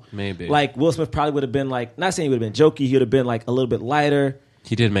cool. Maybe like Will Smith probably would have been like, not saying he would have been jokey. He would have been like a little bit lighter.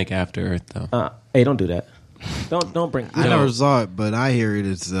 He did make After Earth though. Hey, don't do that. Don't bring. I never saw it, but I hear it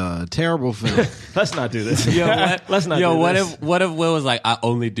is a terrible film. Let's not do this. Yo, what? Let's not. Yo, do what this. if Will was like, I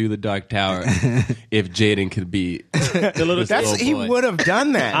only do the Dark Tower if Jaden could be the little He boy. would have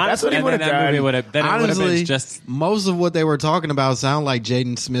done that. That's what he And would then have that movie done. would have. Then it would have Honestly, been just most of what they were talking about sound like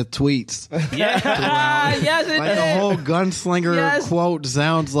Jaden Smith tweets. yes, it Like did. the whole gunslinger Yes. quote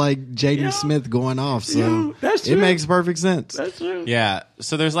sounds like Jaden Smith going off. So that's it true. makes perfect sense. That's true. yeah.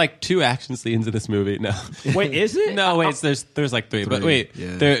 So there's like 2 action scenes in this movie. No, Wait, is it? no, wait. There's like 3. But wait,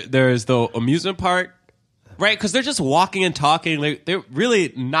 yeah. there's the amusement park, right? Because they're just walking and talking. Like, they're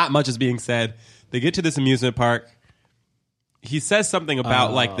really not much is being said. They get to this amusement park. He says something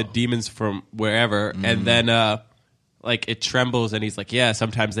about like the demons from wherever, and then like it trembles, and he's like, "Yeah,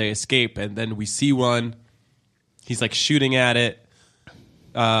 sometimes they escape." And then we see one. He's like shooting at it.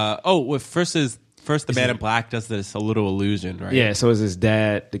 First the man in black does this a little illusion, right? Yeah. So is his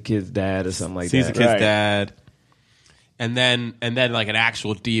dad, the kid's dad, or something like Sees that? the kid's Right. dad, and then like an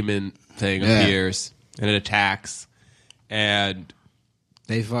actual demon thing Yeah. appears and it attacks and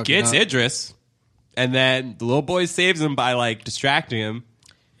They fucking gets up. Idris, and then the little boy saves him by like distracting him.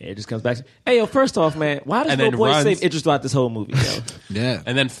 Yeah, it just comes back. Hey, yo, first off, man, why does And little then boy runs. save Idris throughout this whole movie? Yo? Yeah,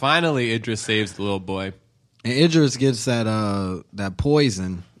 And then finally, Idris saves the little boy. and Idris gets that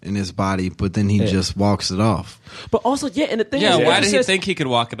poison in his body, but then he just walks it off. But also, yeah, and the thing Yeah, is, why Idris did he says- think he could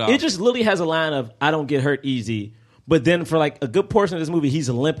walk it off? Idris literally has a line of "I don't get hurt easy," but then for like a good portion of this movie, he's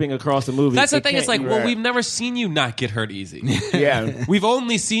limping across the movie. That's the It thing. It's can't- like, well, we've never seen you not get hurt easy. Yeah. We've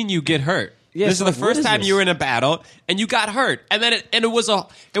only seen you get hurt. Yeah, this so is the like, what first is time this? you were in a battle and you got hurt, and then it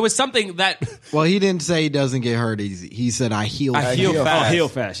was something that Well, he didn't say he doesn't get hurt easy. He said I heal. I heal Oh, fast. heal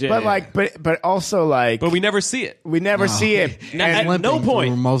fast. Yeah, But yeah. like, but also like, but we never see it. we never see it. At And no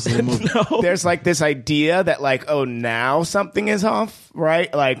point. for most of the movie. there's like this idea that like, oh, now something is off,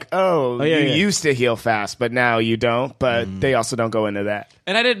 right? Like, yeah, you yeah. used to heal fast, but now you don't. But they also don't go into that.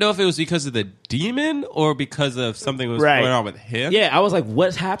 And I didn't know if it was because of the demon or because of something that was Right. going on with him. yeah, I was like,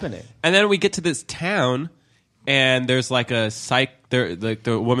 what's happening? And then we get to this town, and there's like a there, like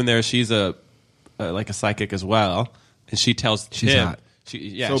the woman there. She's like a psychic as well, and she tells She's him. hot. She's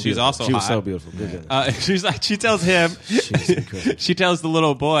beautiful. also she was hot. so beautiful. Good. She's like, she tells him. She tells the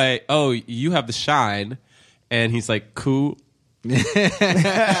little boy, "Oh, you have the shine," and he's like, "Cool."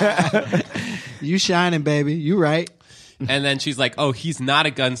 You shining, baby. You right. And then she's like, "Oh, he's not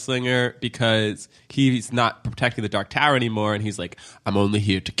a gunslinger because he's not protecting the Dark Tower anymore." And he's like, "I'm only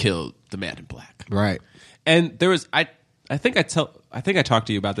here to kill the Man in Black." Right. And there was I think I talked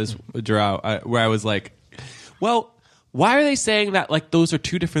to you about this, Jarrell, where I was like, "Well, why are they saying that like those are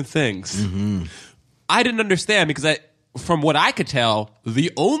two different things?" I didn't understand because from what I could tell,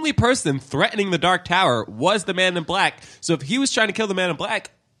 the only person threatening the Dark Tower was the Man in Black. So if he was trying to kill the Man in Black,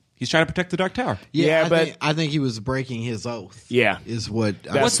 he's trying to protect the Dark Tower. Yeah, but- I think he was breaking his oath. Yeah. Is what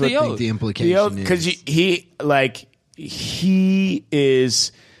What's I the think oath? the implication Because is. he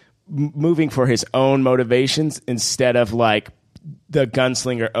is moving for his own motivations instead of like the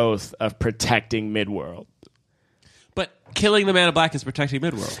gunslinger oath of protecting Midworld. But killing the Man in Black is protecting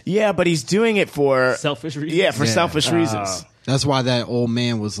Midworld. Yeah, but he's doing it for Selfish reasons? Yeah, for Yeah. selfish reasons. That's why that old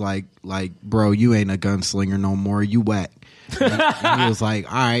man was like, bro, you ain't a gunslinger no more. You whack. And he was like,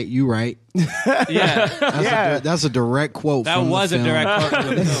 all right, you right. Yeah, That's a direct quote. that from the was a film. direct quote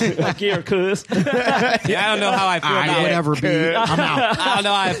from the film. Like here, cuz. Yeah, I don't know how I feel All right, about whatever, B. I'm out. I don't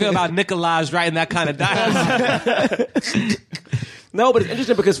know how I feel about Nikolaj writing that kind of dialogue. No, but it's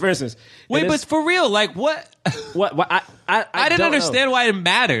interesting because, for instance, Wait, in but this- for real, like what? what I didn't don't understand know. why it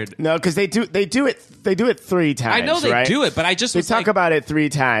mattered. No, because they do it 3 times. I know they right? do it, but I just They was talk like, about it 3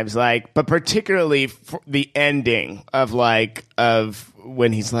 times, like, but particularly for the ending of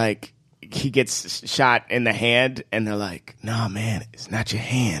when he's like, he gets shot in the hand, and they're like, "No, man, it's not your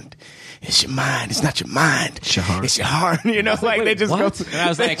hand, it's your mind. It's not your mind, It's your heart." It's your heart." You know, like they just what? go. And I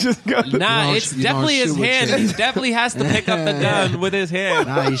was they like, just go- nah, don't- it's you don't definitely his shoot with hand. your- He definitely has to pick up the gun with his hand.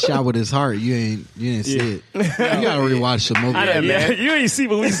 Nah, he shot with his heart. You didn't see it. You gotta rewatch the movie. Yeah, man. you ain't see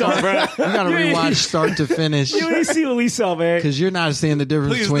what we saw, bro. You gotta rewatch start to finish. You ain't see what we saw, man. Because you're not seeing the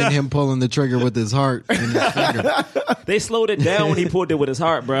difference Please between no. him pulling the trigger with his heart and his finger. They slowed it down when he pulled it with his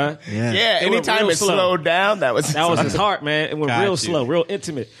heart, bro. Yeah. Yeah, It went anytime real it slow. slowed down, that was his heart, man. It went Got real you. slow, real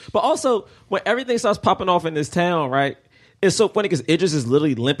intimate. But also, when everything starts popping off in this town, right? It's so funny because Idris is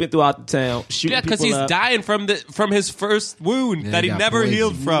literally limping throughout the town, shooting Yeah, because people he's up. dying from his first wound that he he got never poisoned.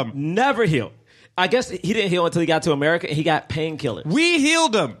 healed from. Never healed. I guess he didn't heal until he got to America, and he got painkillers. We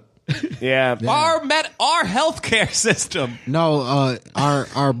healed him. yeah. Our healthcare system. No,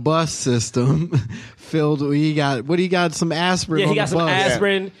 our bus system filled. He got some aspirin. Yeah, he on got the some bus.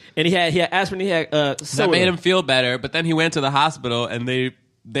 aspirin, and he had aspirin. He had That soda. made him feel better, but then he went to the hospital, and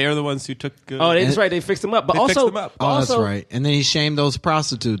they are the ones who took. Oh, that's right. They fixed him up, but They also, fixed him up. Oh, that's also, right. And then he shamed those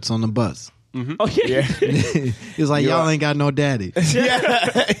prostitutes on the bus. Oh yeah. He's like, y'all ain't got no daddy. And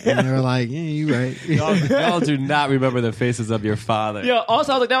they were like, yeah, you right. Y'all do not remember the faces of your father. Yeah.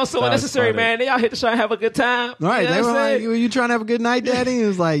 Also, I was like, that was so That was unnecessary, funny. man. They out here to try and have a good time. Right. You know They what were I'm like, saying? were you trying to have a good night, daddy? He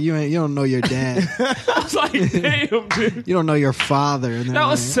was like, you don't know your dad. I was like, damn, dude. You don't know your father. And they're That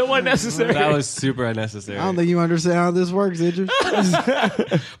was like, so unnecessary. That was super unnecessary. I don't think you understand how this works, Idris.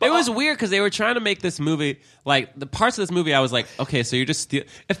 It was weird because they were trying to make this movie, like the parts of this movie, I was like, okay, so you're just steal.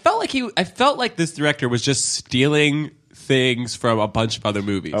 I felt like this director was just stealing things from a bunch of other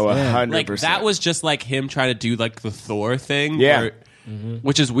movies. Oh, 100%. Like that was just like him trying to do like the Thor thing, Yeah.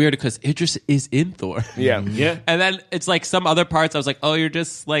 which is weird because Idris is in Thor. Yeah. Yeah. And then it's like some other parts I was like, oh, you're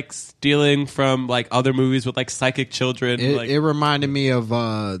just like stealing from like other movies with like psychic children. It reminded me of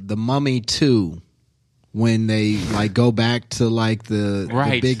The Mummy 2 when they like go back to like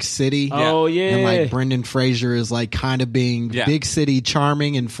the big city. Oh yeah. And like Brendan Fraser is like kind of being big city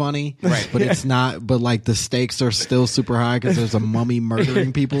charming and funny, Right. but it's not. But like the stakes are still super high because there's a mummy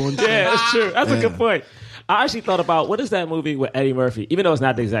murdering people and shit. Yeah, that's true. That's a good point. I actually thought about what is that movie with Eddie Murphy, even though it's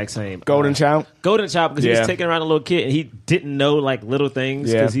not the exact same. Golden Child? Golden Child, because he Yeah. was taking around a little kid and he didn't know like little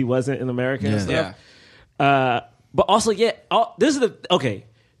things because he wasn't in America and stuff. But also, this is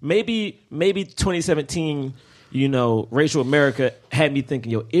maybe 2017, racial America had me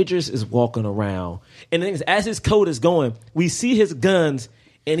thinking, Idris is walking around. And the thing is, as his coat is going, we see his guns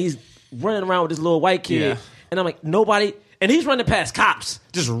and he's running around with this little white kid. Yeah. And I'm like, nobody, and he's running past cops,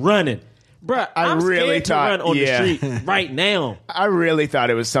 just running. Bruh, I'm really scared thought- to run on yeah. the street right now. I really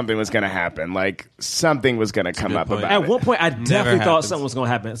thought something was going to happen. Like something was going to come good up point. about At it. one point, I definitely thought happens. something was going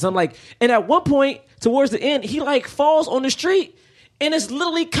to happen. So I'm like, and at one point, towards the end, he like falls on the street, and it's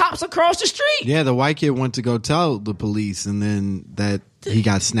literally cops across the street. Yeah, the white kid went to go tell the police, and then that he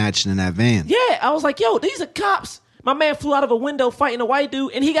got snatched in that van. Yeah, I was like, these are cops. My man flew out of a window fighting a white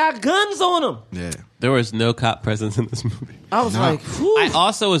dude, and he got guns on him. Yeah. There was no cop presence in this movie. I was like, whew. I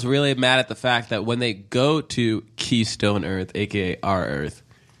also was really mad at the fact that when they go to Keystone Earth, aka our Earth,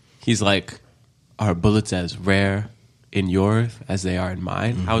 he's like, "Are bullets as rare in your Earth as they are in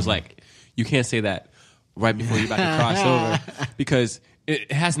mine?" I was like, "You can't say that right before you're about to cross over because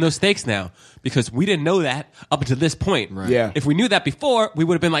it has no stakes now because we didn't know that up until this point. Right. Yeah. If we knew that before, we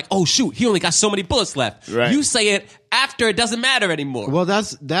would have been like, oh, shoot, he only got so many bullets left. Right. You say it after it doesn't matter anymore. Well,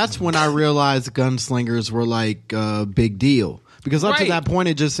 that's when I realized gunslingers were like a big deal. Because up to Right. that point,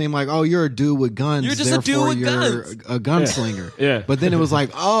 it just seemed like, oh, you're a dude with guns. You're just a therefore dude with you're guns. a gunslinger. Yeah. But then it was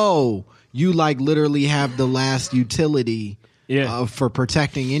like, oh, you like literally have the last utility Yeah. for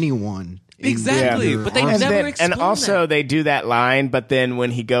protecting anyone. in Exactly, your but they arsenal. never And explain also that. they do that line, but then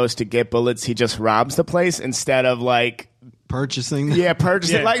when he goes to get bullets, he just robs the place instead of like purchasing.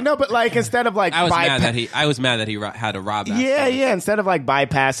 purchasing. Yeah. Like no, but like instead of like I was bypa- mad that he had to rob that. Yeah, store. yeah. Instead of like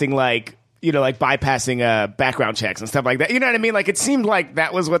bypassing like bypassing background checks and stuff like that. You know what I mean? Like it seemed like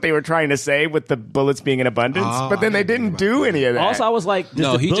that was what they were trying to say with the bullets being in abundance, Oh, but then I they didn't didn't think about do that. any of that. Also, I was like,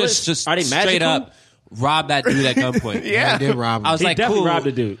 No, the he bullets, just are they straight magical? up robbed that dude at gunpoint. yeah. They did rob him. I was He like, definitely cool. robbed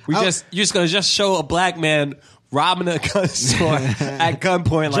a dude. You're just gonna show a black man robbing a gun store at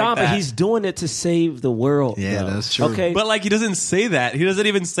gunpoint John, like that. but he's doing it to save the world. Yeah, though. that's true. Okay, But like he doesn't say that. He doesn't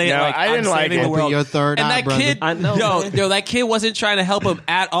even say it No, like I didn't I'm like saving it. the Open world. your third and eye, that brother. kid, I know, man. that kid wasn't trying to help him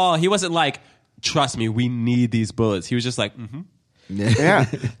at all. He wasn't like, trust me, we need these bullets. He was just like, Yeah.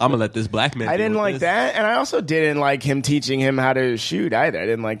 I'm gonna let this black man. I deal didn't with like this. that, and I also didn't like him teaching him how to shoot either. I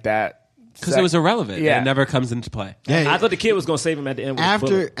didn't like that because it was irrelevant. Yeah. It never comes into play. Yeah, I thought the kid was going to save him at the end. With a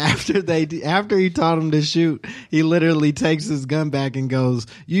bullet. after he taught him to shoot, he literally takes his gun back and goes,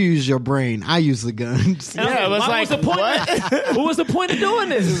 "You use your brain, I use the guns." Yeah, it was Why like the point? what? What was the point of doing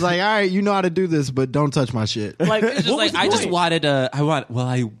this? It's like, all right, you know how to do this, but don't touch my shit. Like, It's just what like was the I just point? wanted to.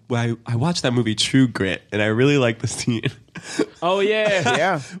 I watched that movie True Grit, and I really like the scene Oh yeah,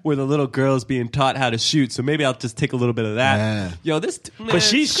 Yeah. where the little girl's being taught how to shoot. So maybe I'll just take a little bit of that. Yeah. Yo, this. Man, But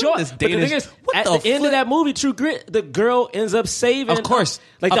she's screw short. This But the Danish, thing is, what at the the end of flip? that movie, True Grit, the girl ends up saving. Of course.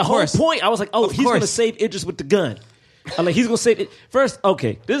 Like Of the course. whole point. I was like, oh, Of he's going to course. save Idris with the gun. Like he's gonna say it. First.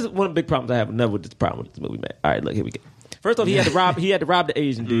 Okay, this is one of the big problems I have with this problem with this movie, man. All right, look, here we go. First off, he had to rob the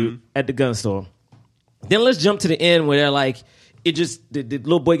Asian dude at the gun store. Then let's jump to the end where they're like, it just the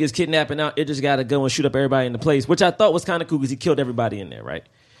little boy gets kidnapped and now it just got to go and shoot up everybody in the place, which I thought was kind of cool because he killed everybody in there, right?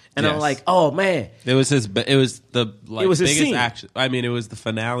 And I'm like, oh man, it was the biggest scene. action. I mean, it was the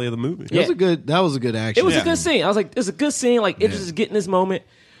finale of the movie. Yeah. That was a good action. It was a good scene. I was like, it's a good scene. Like Idris is getting this moment,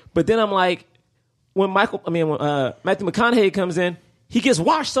 but then I'm like, when Matthew McConaughey comes in, he gets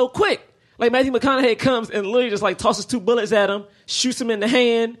washed so quick. Like Matthew McConaughey comes and literally just like tosses 2 bullets at him, shoots him in the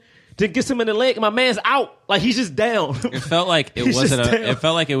hand, then gets him in the leg, and my man's out. Like he's just down. It felt like it wasn't it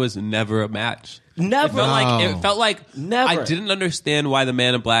felt like it was never a match. Never. It felt like never. I didn't understand why the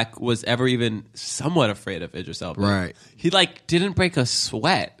Man in Black was ever even somewhat afraid of Idris Elba. Right. He like didn't break a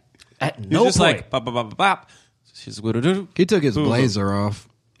sweat. At He no was just point. like bop, bop, bop, bop, bop. He took his blazer off.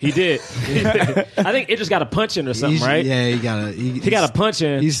 He did. I think it just got a punch in or something, right? Yeah, he got a punch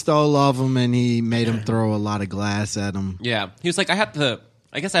in. He stole off him and he made him throw a lot of glass at him. Yeah. He was like, I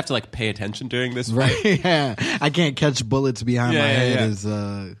guess I have to like pay attention during this Right? fight. Yeah, I can't catch bullets behind my head as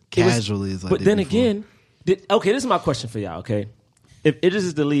casually as I But did then before. again, okay, this is my question for y'all, okay? If Idris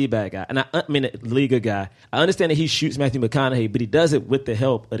is the lead bad guy, and I mean the lead good guy, I understand that he shoots Matthew McConaughey, but he does it with the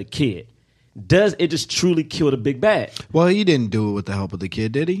help of the kid. Does it just truly kill the big bad? Well, he didn't do it with the help of the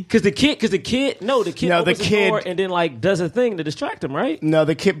kid, did he? Because the kid opens the kid- door and then like does a thing to distract him, right? No,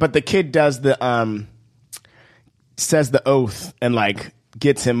 the kid does the says the oath and like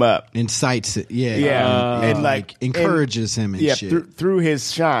gets him up. Incites it, yeah, and like encourages him and shit. through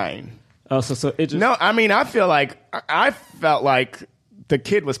his shine. Oh, so it just No, I mean I felt like the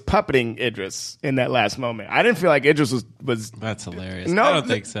kid was puppeting Idris in that last moment. I didn't feel like Idris was. That's hilarious. No, I don't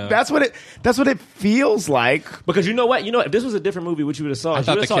think so. That's what it feels like. because you know what, if this was a different movie, what you would have saw? I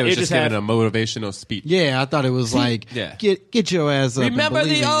thought the kid was Idris just giving a motivational speech. Yeah, I thought it was like, yeah. get your ass up. Remember and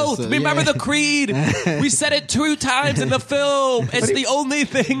believe the in oath. yourself. Remember Yeah. the creed. We said it 2 times in the film. It's the only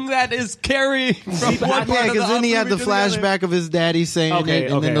thing that is carrying from one part Yeah, of the because then he had the movie to the other. flashback of his daddy saying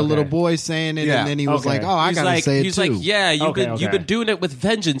it, and then the little boy saying it, Yeah. and then he was Okay. like, "Oh, I gotta say it he's too." like, yeah, you've been doing it with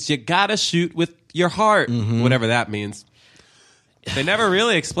vengeance. You gotta shoot with your heart, whatever that means. They never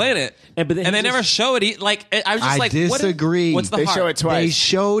really explain it, And- but then and he they never just- show it. I was just I like, disagree. What's the They heart? show it twice. They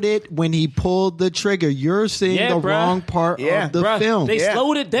showed it when he pulled the trigger. You're seeing Yeah, the bruh. wrong part Yeah. of the Bruh, film. They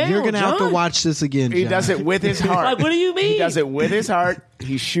slowed it down. You're gonna have to John. watch this again. He John. does it with his heart. Like, what do you mean? He does it with his heart.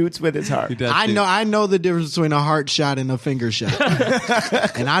 He shoots with his heart. He does I too. know the difference between a heart shot and a finger shot,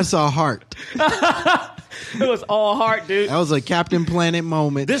 and I saw heart. It was all heart, dude. That was a Captain Planet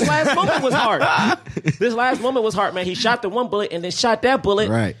moment. This last moment was hard. This last moment was hard, man. He shot the one bullet and then shot that bullet.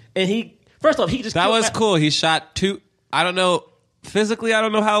 Right. And he, first off, he just That killed was Matt- cool. He shot 2. I don't know. Physically, I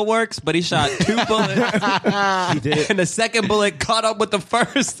don't know how it works, but he shot 2 bullets. He did. And the second bullet caught up with the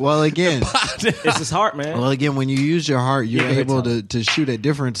first. well, again, It's his heart, man. Well, again, when you use your heart, you're Yeah, able it's to shoot at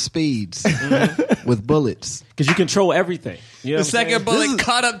different speeds with bullets. Because you control everything. You know The what I'm saying? second bullet This is-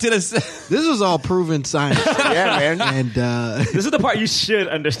 caught up to the. This was all proven science, Yeah, man. and This is the part you should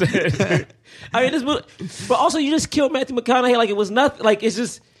understand. I mean, this movie, but also you just killed Matthew McConaughey like it was nothing. Like it's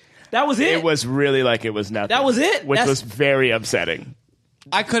just that was it. It was really like it was nothing. That was it? Which That's- was very upsetting.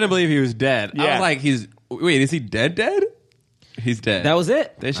 I couldn't believe he was dead. I Yeah. was like, wait, is he dead? He's dead. That was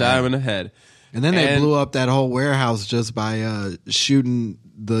it. They shot him in the head. and then they And- blew up that whole warehouse just by shooting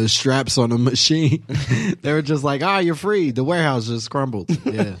the straps on a machine. They were just like, you're free. The warehouse just crumbled.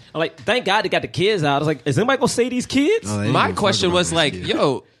 Yeah. I'm like, thank God they got the kids out. I was like, is anybody gonna save these kids? Oh, they didn't My give a question fuck was about like, this,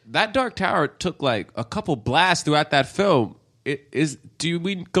 yo, that Dark Tower took like a couple blasts throughout that film. Do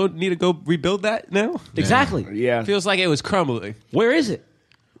we need to go rebuild that now? Exactly. Yeah. Feels like it was crumbling. Where is it?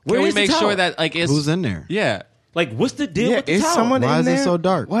 Where Can we is the make tower? sure that like it's Who's in there? Yeah. Like, what's the deal Yeah, with the is tower? someone Why in is it there? so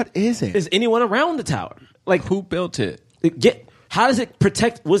dark? What is it? Is anyone around the tower? Like, Who built it? how does it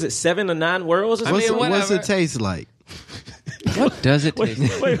protect? Was it 7 or 9 worlds? Or I mean, something? What's whatever. it taste like? What does it taste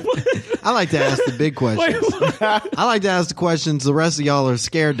like? Wait, what? I like to ask the big questions. I like to ask the questions the rest of y'all are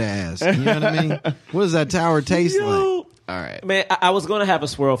scared to ask. You know what I mean? What does that tower taste like? Yo. All right. Man, I was going to have a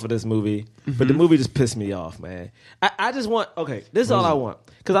swirl for this movie, but the movie just pissed me off, man. I just want, okay, this is all I want.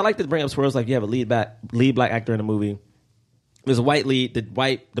 Because I like to bring up swirls like you have a lead black actor in a movie. There's a white lead. The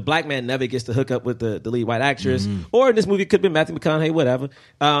black man never gets to hook up with the lead white actress. Or in this movie, it could have been Matthew McConaughey, whatever,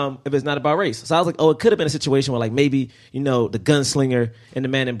 if it's not about race. So I was like, it could have been a situation where like maybe, the gunslinger and the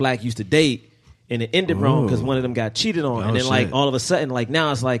man in black used to date. And it ended wrong because one of them got cheated on. And then, like, shit. all of a sudden, like, now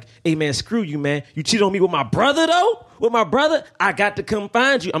it's like, hey, man, screw you, man. You cheated on me with my brother, though? with my brother, I got to come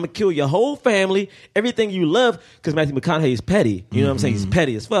find you. I'm going to kill your whole family, everything you love, because Matthew McConaughey is petty. You know what I'm saying? He's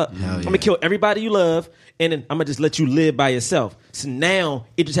petty as fuck. I'm going to kill everybody you love, and then I'm going to just let you live by yourself. So now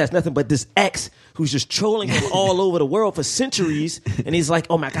it just has nothing but this ex who's just trolling him all over the world for centuries, and he's like,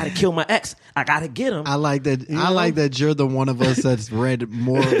 "Oh my, I gotta kill my ex. I gotta get him." I like that. I like that you're the one of us that's read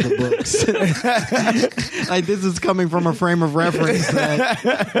more of the books. Like this is coming from a frame of reference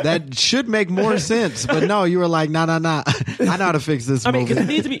that should make more sense. But no, you were like, nah. I know how to fix this I mean, movie. because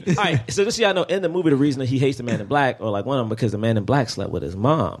it needs to be. All right, so just so y'all know, in the movie, the reason that he hates the Man in Black, or like one of them, because the Man in Black slept with his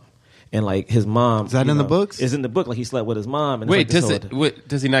mom. And like his mom, is that in the books? Is in the book. Like he slept with his mom. And Wait, like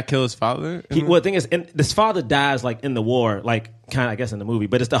does he not kill his father? Well, the thing is, his father dies like in the war, like kind of I guess in the movie.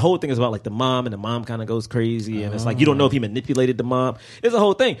 But it's the whole thing is about like the mom, and the mom kind of goes crazy, and it's like you don't know if he manipulated the mom. It's a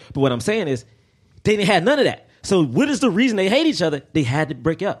whole thing. But what I'm saying is, they didn't have none of that. So what is the reason they hate each other? They had to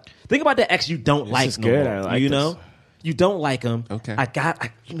break up. Think about the ex you don't like. is no good. more. I like you this. know, you don't like him. Okay.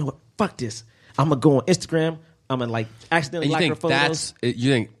 You know what? Fuck this. I'm gonna go on Instagram. I'm gonna like accidentally And you like her photos.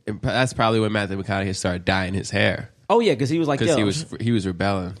 think that's probably when Matthew McConaughey started dyeing his hair Oh yeah, because he was like, because yo, he was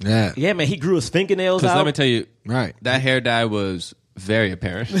rebelling. yeah, man, he grew his fingernails Because out. let me tell you, Right. that hair dye was very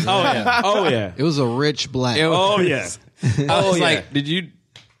apparent. Oh yeah, oh yeah, It was a rich black. It was- oh yeah. I was yeah. like, did you?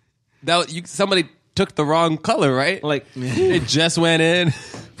 Somebody took the wrong color, right? Like, it just went in.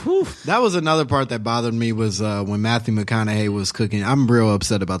 That was another part that bothered me was when Matthew McConaughey was cooking. I'm real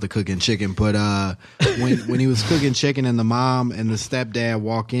upset about the cooking chicken, but when he was cooking chicken and the mom and the stepdad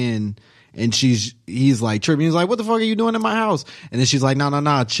walk in and he's like tripping. He's like, "What the fuck are you doing in my house?" And then she's like,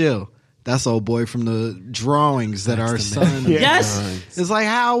 "No, chill. That's old boy from the drawings that our son." yes, It's like,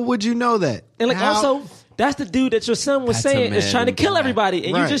 how would you know that? and like How- also. That's the dude that your son was That's a saying is man trying to in kill black. everybody,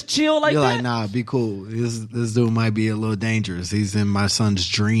 and Right. you just chill like You're that. like, nah, be cool. This dude might be a little dangerous. He's in my son's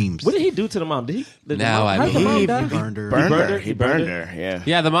dreams. What did he do to the mom? Did the Now mom, I how did the believe mom die? burned her. He burned her. Yeah.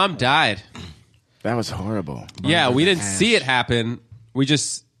 Yeah, the mom died. That was horrible. Yeah, we didn't see it happen. We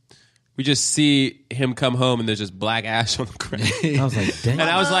just see him come home and there's just black ash on the ground. I was like, damn. And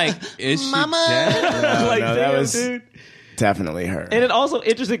I was like, is she dead? like, no, that damn, was- dude. Definitely her. And it also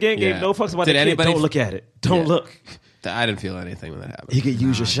interesting game Yeah. gave no fucks about Did the kid. anybody- Don't look at it. Don't Yeah. look. I didn't feel anything when that happened. He could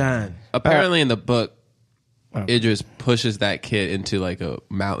use your shine. Apparently in the book, Idris pushes that kid into like a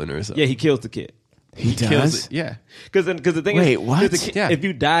mountain or something. Yeah, he kills the kid. he Kills does. it. Yeah. Because the thing Wait, is, what? 'cause the kid- Yeah. if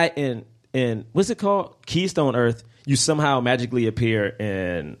you die in what's it called, Keystone Earth, you somehow magically appear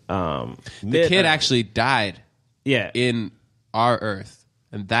in The kid actually died yeah. in our Earth,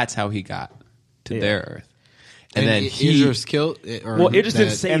 and that's how he got to Yeah. their Earth. And then Idris killed. Or Well, it just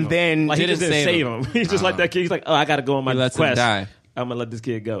didn't that- save and him. then- like, he Didn't just didn't save save him. He's just like that kid. He's like, oh, I got to go on my He lets him quest. die. I'm gonna let this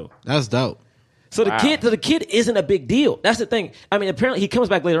kid go. That's dope. So the kid isn't a big deal. That's the thing. I mean, apparently he comes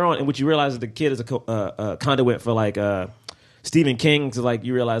back later on, in which you realize that the kid is a conduit for like Stephen King. So like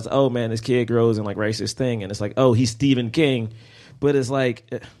you realize, oh man, this kid grows in like racist thing, and it's like, oh, he's Stephen King, but it's like.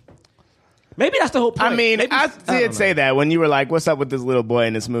 Maybe that's the whole point. I mean, Maybe- I don't did know. say that when you were like, "What's up with this little boy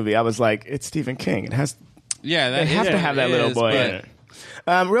in this movie?" I was like, "It's Stephen King. It has yeah, they have to have that it little is, boy but-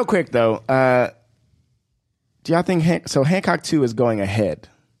 in it." Real quick though, do y'all think Hancock 2 is going ahead?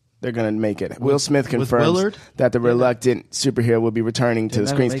 They're going to make it. Will Smith confirms Willard? that the reluctant superhero will be returning to the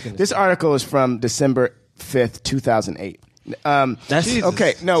never screens. making this This article is from December 5th, 2008. That's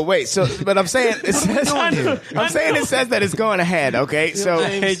Okay, no, wait. So, but I'm saying it says, I'm saying it says that it's going ahead. Okay, so,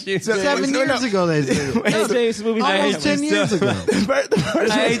 hate you. so 7 no, no. years ago, they said it. Hey, James, the movie's Almost 10 years ago. The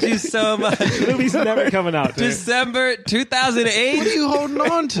first I hate you so much. the movie's never coming out. dude. December 2008. What are you holding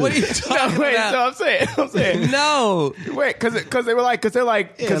on to? What are you No, talking wait, about? so I'm saying, No. wait, because they were like, because in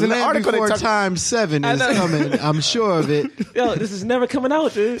the Land article they Before talk, Time 7 is coming. I'm sure of it. Yo, this is never coming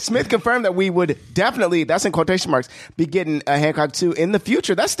out, dude. Smith confirmed that we would definitely, that's in quotation marks, be getting a Hancock 2 in the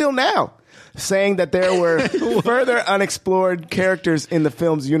future. That's still now. Saying that there were further unexplored characters in the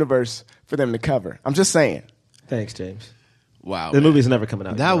film's universe for them to cover. I'm just saying. Thanks, James. Wow. The movie's never coming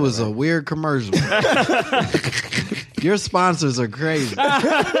out. That was a weird commercial. Your sponsors are crazy.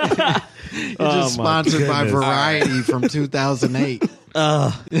 You're just sponsored by Variety from 2008.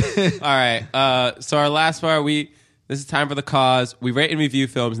 All right. So our last part, this is time for the cause. We rate and review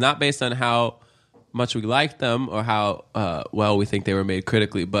films not based on how much we like them or how well we think they were made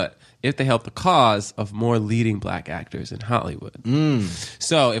critically, but if they help the cause of more leading black actors in Hollywood.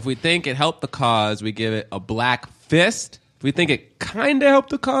 So if we think it helped the cause, we give it a black fist. If we think it kind of helped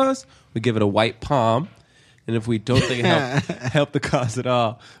the cause, we give it a white palm. And if we don't think it helped the cause at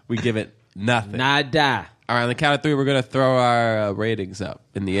all, we give it nothing. Nada. All right, on the count of three, we're going to throw our ratings up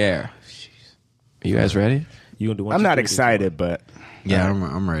in the air. Are you guys ready? You gonna do one? I'm two, not three, excited, but Yeah,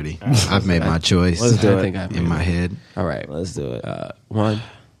 I'm ready. I've made my choice. Let's do I it. think I've in my head. All right. Let's do it. 1,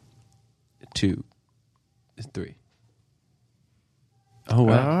 2, 3. Oh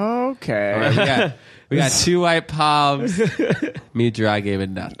wow! okay. All right, we got 2 white palms. Me, Drew, I gave it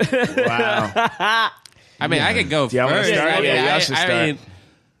nothing. Wow. I mean, I could go y'all wanna first. start? I mean, Yeah, y'all I- should I start. mean,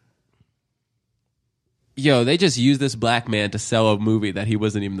 yo, they just used this black man to sell a movie that he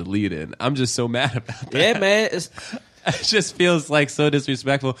wasn't even the lead in. I'm just so mad about that. Yeah, man. It's, It just feels like so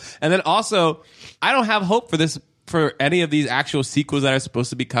disrespectful. And then also, I don't have hope for this, for any of these actual sequels that are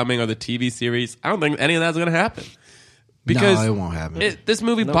supposed to be coming or the TV series. I don't think any of that's going to happen. Because No, it won't happen. This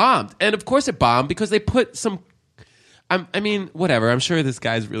movie bombed. And of course it bombed because they put some. I mean, whatever. I'm sure this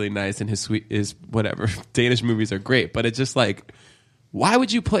guy's really nice and his whatever. Danish movies are great. But it's just like, why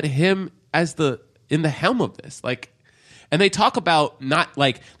would you put him as in the helm of this? Like, and they talk about not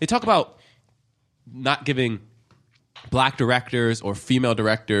giving black directors or female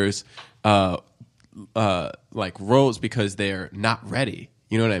directors like roles because they're not ready.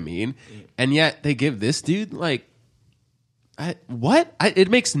 You know what I mean? And yet they give this dude like it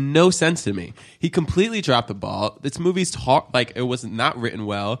makes no sense to me. He completely dropped the ball. This movie's like it was not written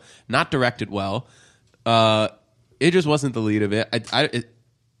well, not directed well. It just wasn't the lead of it.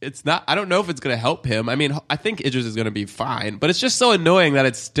 It's not. I don't know if it's going to help him. I mean, I think Idris is going to be fine, but it's just so annoying that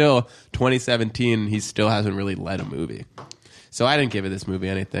it's still 2017 and he still hasn't really led a movie. So I didn't give this movie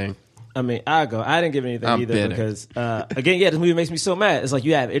anything. I mean, I didn't give anything I'm either bitter. because, again, this movie makes me so mad. It's like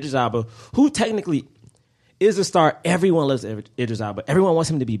you have Idris Elba, who technically is a star. Everyone loves Idris Elba. Everyone wants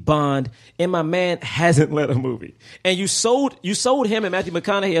him to be Bond, and my man hasn't led a movie. And you sold him and Matthew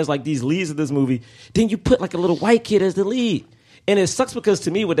McConaughey as like these leads of this movie. Then you put like a little white kid as the lead. And it sucks because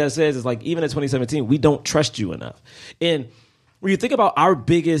to me what that says is like even in 2017, we don't trust you enough. And when you think about our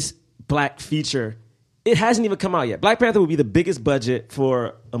biggest black feature, it hasn't even come out yet. Black Panther would be the biggest budget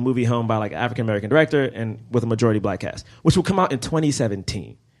for a movie helmed by like an African-American director and with a majority black cast, which will come out in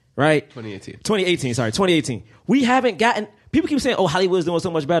 2017, right? 2018. We haven't gotten, people keep saying, oh, Hollywood's doing so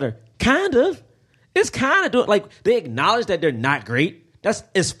much better. Kind of. It's kind of doing, like they acknowledge that they're not great. That's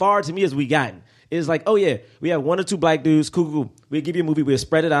as far to me as we gotten. It's like, oh yeah, we have 1 or 2 black dudes, cool. We'll give you a movie, we'll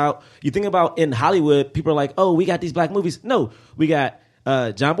spread it out. You think about in Hollywood, people are like, oh, we got these black movies. No, we got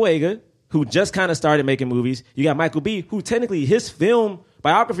John Boyega, who just kind of started making movies. You got Michael B., who technically his film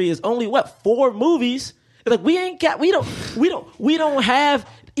biography is only 4 movies. It's like we don't have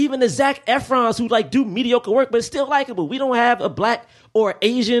even the Zac Efrons who like do mediocre work but still likable. We don't have a black or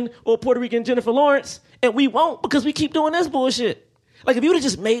Asian or Puerto Rican Jennifer Lawrence, and we won't because we keep doing this bullshit. Like, if you would have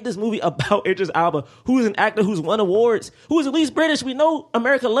just made this movie about Idris Elba, who's an actor who's won awards, who is at least British, we know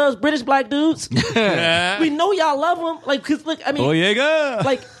America loves British black dudes. We know y'all love them. Like, cause look, I mean, Boyega.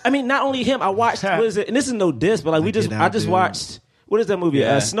 like, I mean, not only him, I watched, what is it? And this is no diss, but like, I just watched, what is that movie?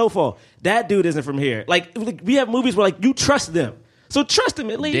 Yeah. Snowfall. That dude isn't from here. Like, we have movies where like, you trust them. So trust him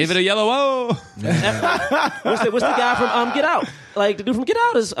at least. David Oyelowo. What's the guy from Get Out? Like the dude from Get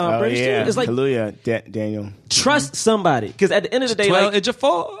Out is British too. It's like Kaluuya, Daniel. trust somebody because at the end of the day, 12 like,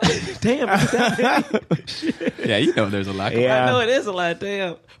 Ejiofor. damn, Yeah, you know there's a lot. Yeah. I know it is a lot,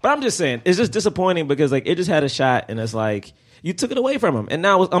 damn. But I'm just saying, it's just disappointing because like it just had a shot and it's like you took it away from him. And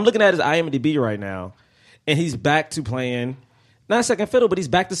now I'm looking at his IMDb right now, and he's back to playing not second fiddle, but he's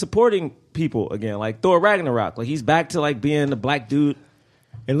back to supporting people again, like Thor Ragnarok. Like he's back to like being the black dude.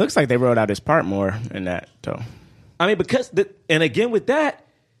 It looks like they wrote out his part more in that, though. I mean, and again with that,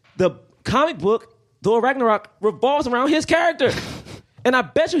 the comic book Thor Ragnarok revolves around his character. And I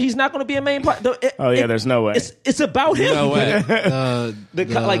bet you he's not going to be a main part. There's no way. It's about him. No way.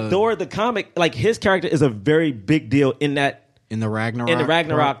 Like Thor, the comic, like his character is a very big deal in the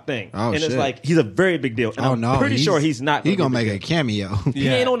Ragnarok thing. Oh, and shit. it's like he's a very big deal. And I'm pretty sure he's not. He's gonna be make big a deal. cameo. He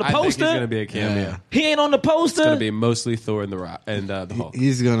ain't on the I think poster. he's gonna be a cameo. Yeah. He ain't on the poster. It's gonna be mostly Thor and the Rock and the Hulk.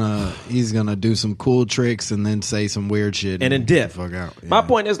 He's gonna do some cool tricks and then say some weird shit and then dip. Fuck out. Yeah. My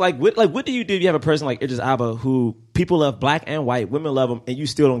point is what do you do if you have a person like Idris Elba who people love, black and white, women love him, and you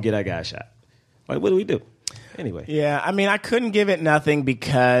still don't get that guy a shot? Like, what do we do? Anyway. Yeah, I mean, I couldn't give it nothing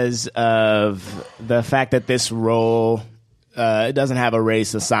because of the fact that this role it doesn't have a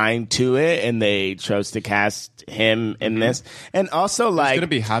race assigned to it, and they chose to cast him in this. And also, It's like, gonna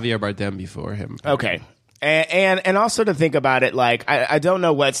be Javier Bardem before him. okay. And also to think about it, like, I don't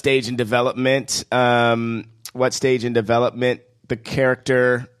know what stage in development the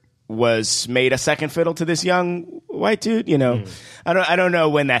character was made a second fiddle to this young white dude. You know, I don't know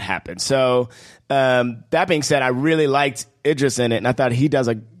when that happened. So that being said, I really liked Idris in it, and I thought he does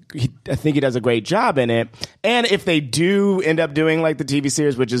a I think he does a great job in it. And if they do end up doing like the TV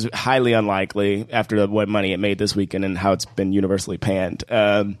series, which is highly unlikely after what money it made this weekend and how it's been universally panned,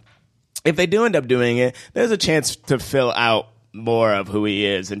 if they do end up doing it, there's a chance to fill out more of who he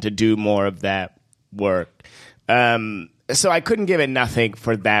is and to do more of that work. So I couldn't give it nothing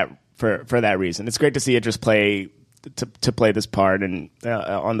for that for that reason. It's great to see Idris play this part and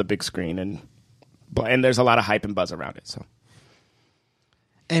on the big screen, and there's a lot of hype and buzz around it. So.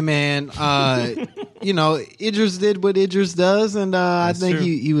 Hey man, Idris did what Idris does, and I think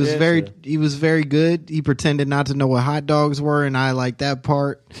he was very good. He pretended not to know what hot dogs were, and I like that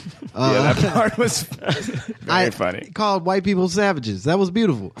part. That part was very funny. Called white people savages. That was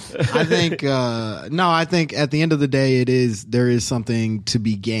beautiful. I think I think at the end of the day, there is something to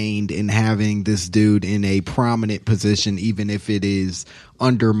be gained in having this dude in a prominent position, even if it is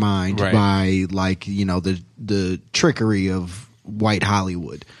undermined by the trickery of white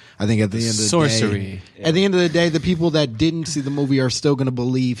Hollywood. I think at the end of the sorcery. At the end of the day, the people that didn't see the movie are still going to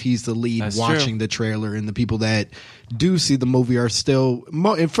believe he's the lead. That's watching the trailer, and the people that do see the movie are still,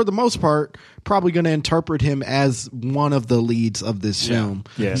 for the most part, probably going to interpret him as one of the leads of this film.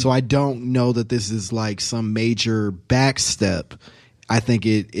 Yeah. So I don't know that this is like some major backstep. I think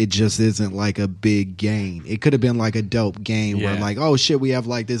it just isn't like a big gain. It could have been like a dope game where like, oh shit, we have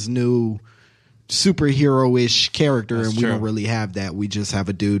like this new superhero-ish character. That's and we don't really have that. We just have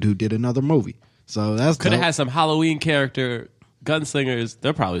a dude who did another movie. So that's could have had some Halloween character gunslingers.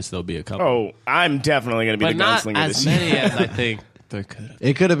 There'll probably still be a couple. Oh, I'm definitely going to be the gunslinger not this as year. many as I think there could have.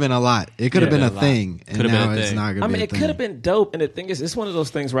 It could have been a lot. It could have been a thing, and now it's not going to be a thing. It could have been dope, and the thing is, it's one of those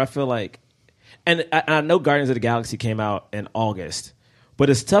things where I feel like, and I know Guardians of the Galaxy came out in August, but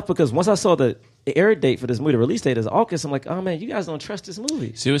it's tough because once I saw the air date for this movie, the release date is August, I'm like, oh man, you guys don't trust this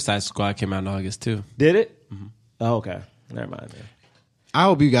movie. Suicide Squad came out in August too. Did it? Mm-hmm. Oh, okay. Never mind. Man. I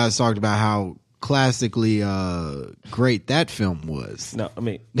hope you guys talked about how classically great that film was. No, I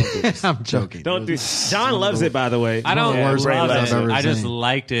mean, don't do I'm joking. Don't do. John loves it, by the way. I don't worst love movies I've it. ever I just seen.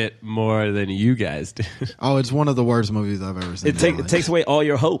 liked it more than you guys did. Oh, it's one of the worst movies I've ever seen. It takes away all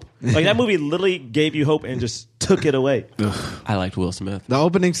your hope. Like that movie literally gave you hope and just took it away. I liked Will Smith. The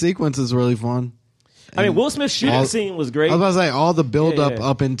opening sequence is really fun. I mean, Will Smith's shooting scene was great. I was about to say all the build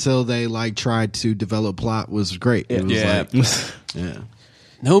up until they like tried to develop plot was great. It was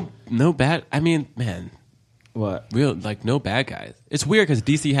No bad. I mean, man, what? no bad guys. It's weird because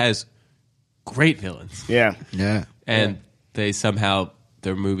DC has great villains. Yeah. And they somehow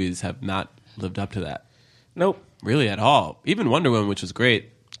their movies have not lived up to that. Nope. Really at all. Even Wonder Woman, which was great.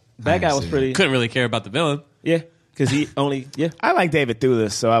 Bad guy was pretty. Couldn't really care about the villain. Yeah. Because he only, I like David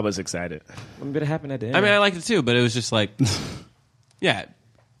Thewlis, so I was excited. What did happen at the end? I mean, I liked it too, but it was just like,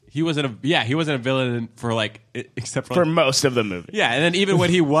 he wasn't a villain for like, except for most of the movie. Yeah, and then even when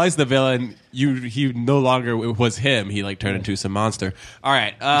he was the villain, he no longer was him. He like turned into some monster. All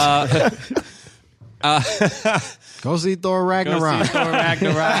right, go see Thor Ragnarok. Go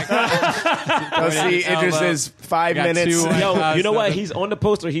see Idris's 5 minutes. Yo, you know what? He's on the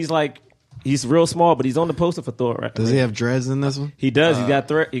poster. He's real small, but he's on the poster for Thor. Right? Does he have dreads in this one? He does. He got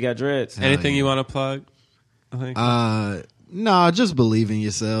dreads. Anything you want to plug? I think. No, just believe in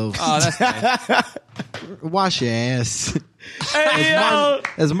yourself. Oh, that's nice. Wash your ass. Hey,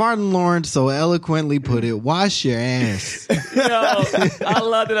 as Martin Lawrence so eloquently put it, wash your ass. Yo, I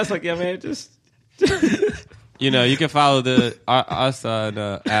loved it. I was like, yeah, man, just. You can follow us on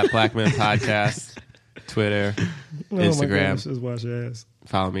at Blackman Podcast, Twitter, Instagram. Just wash your ass.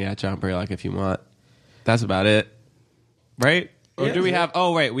 Follow me at John Braylock if you want. That's about it, right? Or do we have?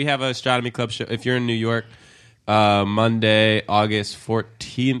 Oh, right, we have a Astronomy Club show. If you're in New York, Monday, August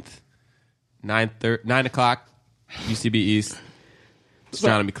 14th, 9 o'clock, UCB East,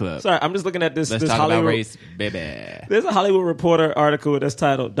 Astronomy Club. Sorry, I'm just looking at this. Let's this talk Hollywood, about race, baby. There's a Hollywood Reporter article that's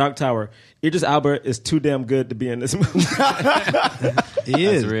titled "Dark Tower." Idris Elba is too damn good to be in this movie. He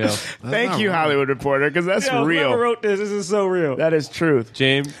is real. Thank you, Hollywood Reporter, because that's Yo, real. Whoever wrote this is so real. That is truth.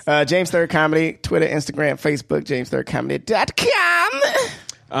 James? James Third Comedy, Twitter, Instagram, Facebook,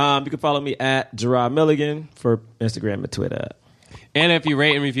 JamesThirdComedy.com. You can follow me at Gerard Milligan for Instagram and Twitter. And if you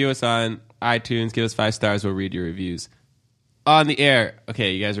rate and review us on iTunes, give us 5 stars. We'll read your reviews on the air.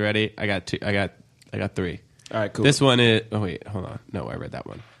 Okay, you guys ready? I got 2. I got 3. All right, cool. This one is. Oh wait, hold on. No, I read that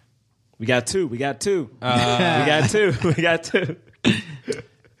one. We got 2. We got 2.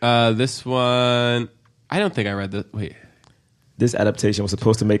 This one, I don't think I read the. Wait. This adaptation was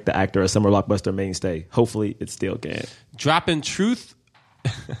supposed to make the actor a summer blockbuster mainstay. Hopefully, it still can. Dropping Truth.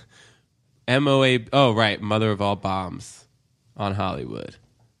 MOA. Oh, right. Mother of All Bombs on Hollywood.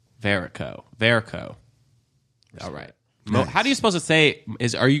 Verico. All right. Nice. How do you supposed to say?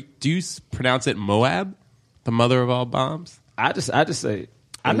 Do you pronounce it Moab, the mother of all bombs? I just say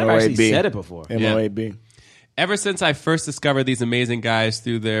I've never actually said it before. MOAB. Ever since I first discovered these amazing guys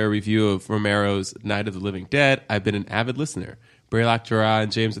through their review of Romero's Night of the Living Dead, I've been an avid listener. Braylock Gerard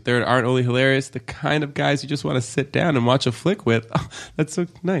and James III aren't only hilarious, the kind of guys you just want to sit down and watch a flick with. Oh, that's so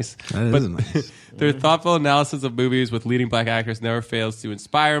nice. That is nice. Their thoughtful analysis of movies with leading black actors never fails to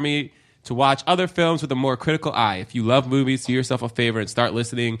inspire me to watch other films with a more critical eye. If you love movies, do yourself a favor and start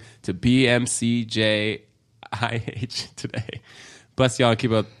listening to BMCJIH today. Bless y'all and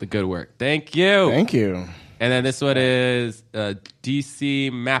keep up the good work. Thank you. Thank you. And then this one is DC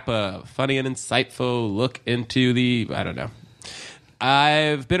Mappa. Funny and insightful look into the, I don't know.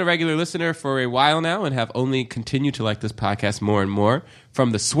 I've been a regular listener for a while now and have only continued to like this podcast more and more. From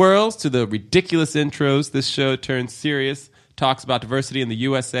the swirls to the ridiculous intros, this show turns serious, talks about diversity in the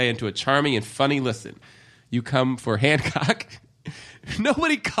USA into a charming and funny listen. You come for Hancock.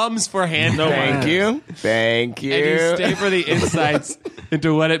 Nobody comes for Hancock. Thank you. Thank you. And you stay for the insights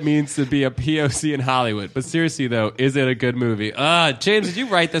into what it means to be a POC in Hollywood. But seriously, though, is it a good movie? James, did you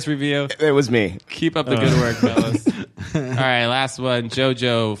write this review? It was me. Keep up the good work, fellas. All right, last one.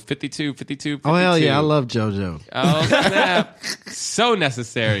 JoJo, 52. Oh, hell yeah. I love JoJo. Oh, snap. So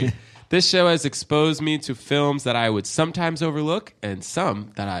necessary. This show has exposed me to films that I would sometimes overlook and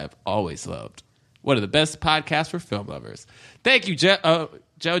some that I have always loved. One of the best podcasts for film lovers. Thank you,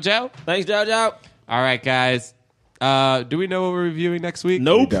 JoJo. Thanks, JoJo. All right, guys. Do we know what we're reviewing next week? We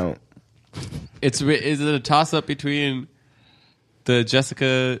Nope. don't. Is it a toss-up between the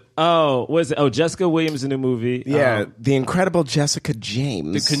Jessica... Oh, what is it? Oh, Jessica Williams in the movie. Yeah, the incredible Jessica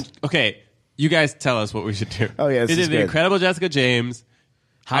James. Okay, you guys tell us what we should do. Oh, yeah, this Is is it the good. incredible Jessica James?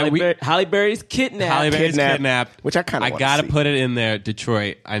 Halle Berry's kidnapped. Halle Berry's kidnapped. which I kinda wanna gotta see. put it in there.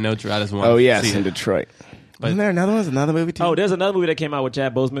 Detroit. I know Gerard doesn't want Oh, to yes, see in it. Detroit. Wasn't there another one? Another movie, too? Oh, there's another movie that came out with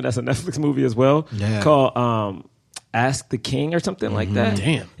Chad Boseman. That's a Netflix movie as well. Yeah. Called Ask the King or something like that.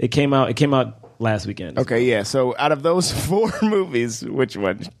 Damn. It came out last weekend. Okay, yeah. So out of those 4 movies, which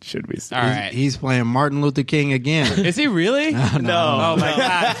one should we see? All right. He's playing Martin Luther King again. Is he really? No. Oh my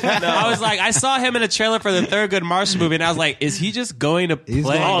god! I was like, I saw him in a trailer for the Thurgood Marshall movie, and I was like, is he just going to He's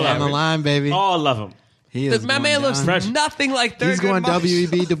play? going down the of it. line, baby. All of them. He is My going man looks down. nothing like Thurgood He's going Marshall.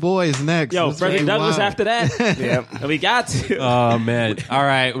 W.E.B. Du Bois next. Yo, That's Frederick pretty Douglass wild. after that. Yep. And we got to. Oh man! All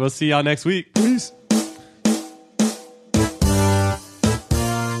right, we'll see y'all next week. Peace.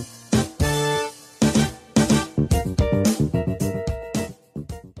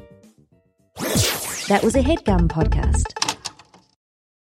 That was a HeadGum podcast.